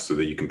sentence out so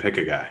that you can pick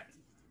a guy.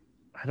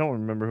 I don't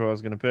remember who I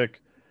was going to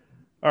pick.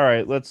 All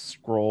right, let's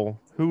scroll.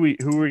 Who we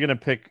going to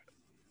pick?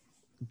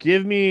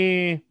 Give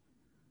me,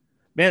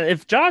 man,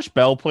 if Josh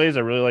Bell plays, I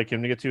really like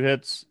him to get 2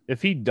 hits.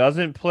 If he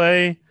doesn't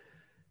play,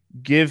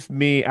 give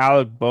me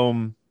Alec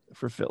Boehm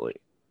for Philly.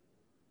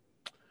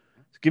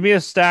 Give me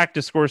a stack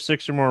to score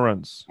 6 or more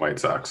runs. White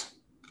Sox.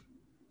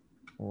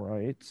 All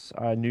right.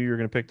 I knew you were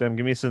going to pick them.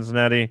 Give me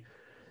Cincinnati.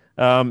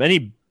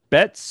 Any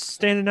bets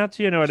standing out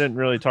to you? I know I didn't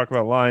really talk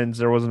about lines.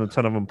 There wasn't a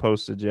ton of them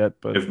posted yet.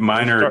 But if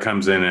Minor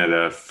comes in at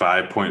a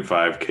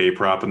 5.5 K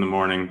prop in the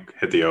morning,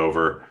 hit the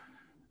over.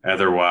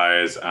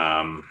 Otherwise,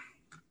 I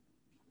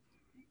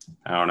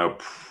don't know,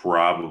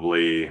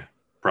 probably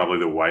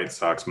the White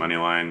Sox money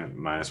line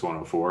minus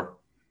 104.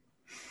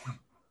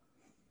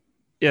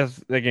 Yeah,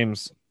 that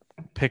game's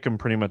pick 'em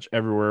pretty much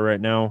everywhere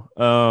right now.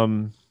 I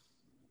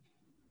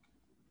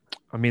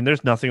mean,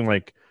 there's nothing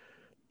like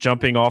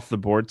jumping off the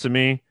board to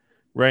me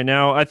right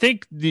now. I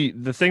think the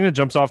thing that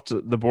jumps off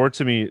to the board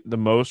to me the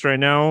most right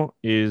now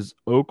is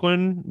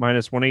Oakland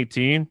minus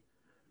 118.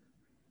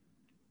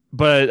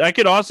 But I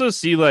could also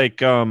see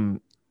like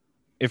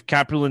if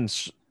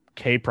Kaprielian's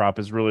K prop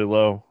is really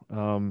low,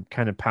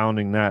 kind of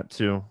pounding that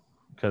too.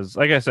 Because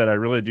like I said, I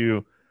really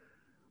do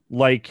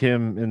like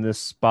him in this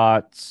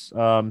spot.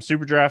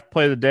 Super Draft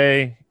play of the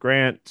day.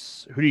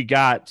 Grant, who do you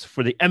got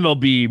for the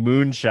MLB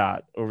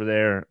moonshot over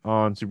there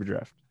on Super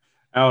Draft?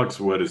 Alex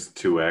Wood is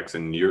 2X,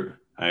 and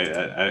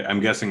I'm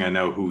guessing I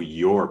know who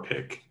your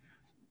pick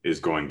is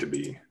going to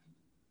be.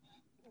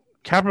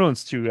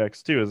 Kaprielian's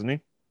 2X too, isn't he?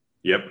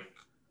 Yep.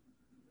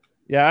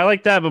 Yeah, I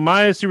like that. But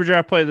my Super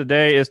Draft play of the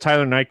day is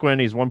Tyler Nyquin.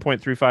 He's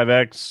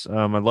 1.35X.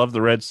 I love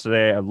the Reds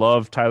today. I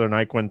love Tyler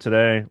Nyquin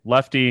today.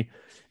 Lefty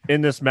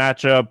in this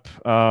matchup.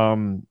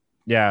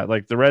 Yeah,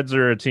 like the Reds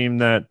are a team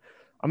that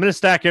I'm going to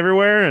stack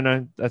everywhere,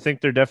 and I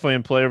think they're definitely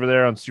in play over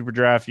there on Super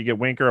Draft. You get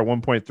Winker at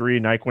 1.3,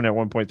 Nyquin at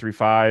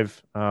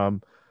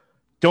 1.35.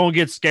 Don't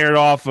get scared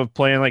off of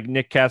playing like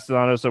Nick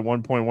Castellanos at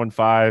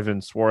 1.15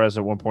 and Suarez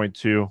at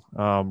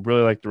 1.2.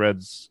 Really like the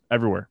Reds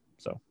everywhere.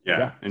 So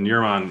yeah. And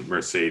you're on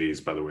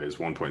Mercedes, by the way, is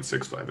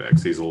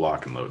 1.65X. He's a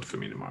lock and load for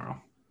me tomorrow.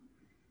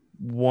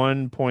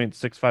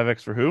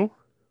 1.65X for who?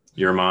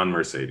 Yerman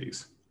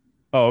Mercedes.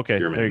 Oh, okay.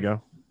 There you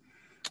go.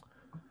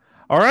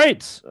 All right.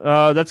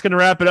 That's going to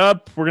wrap it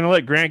up. We're going to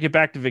let Grant get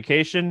back to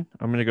vacation.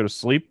 I'm going to go to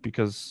sleep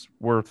because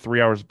we're 3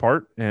 hours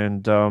apart.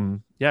 And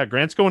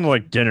Grant's going to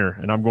like dinner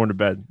and I'm going to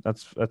bed.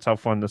 That's how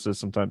fun this is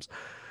sometimes.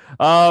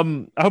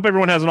 I hope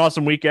everyone has an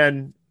awesome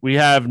weekend. We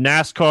have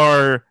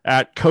NASCAR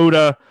at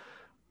COTA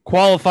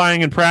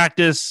qualifying and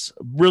practice.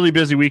 Really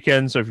busy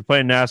weekend. So if you're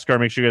playing NASCAR,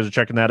 make sure you guys are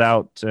checking that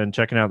out and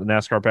checking out the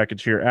NASCAR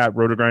package here at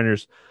Roto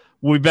Grinders.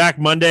 We'll be back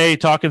Monday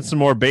talking some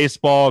more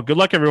baseball. Good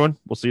luck, everyone.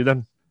 We'll see you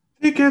then.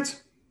 Hey,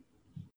 kids.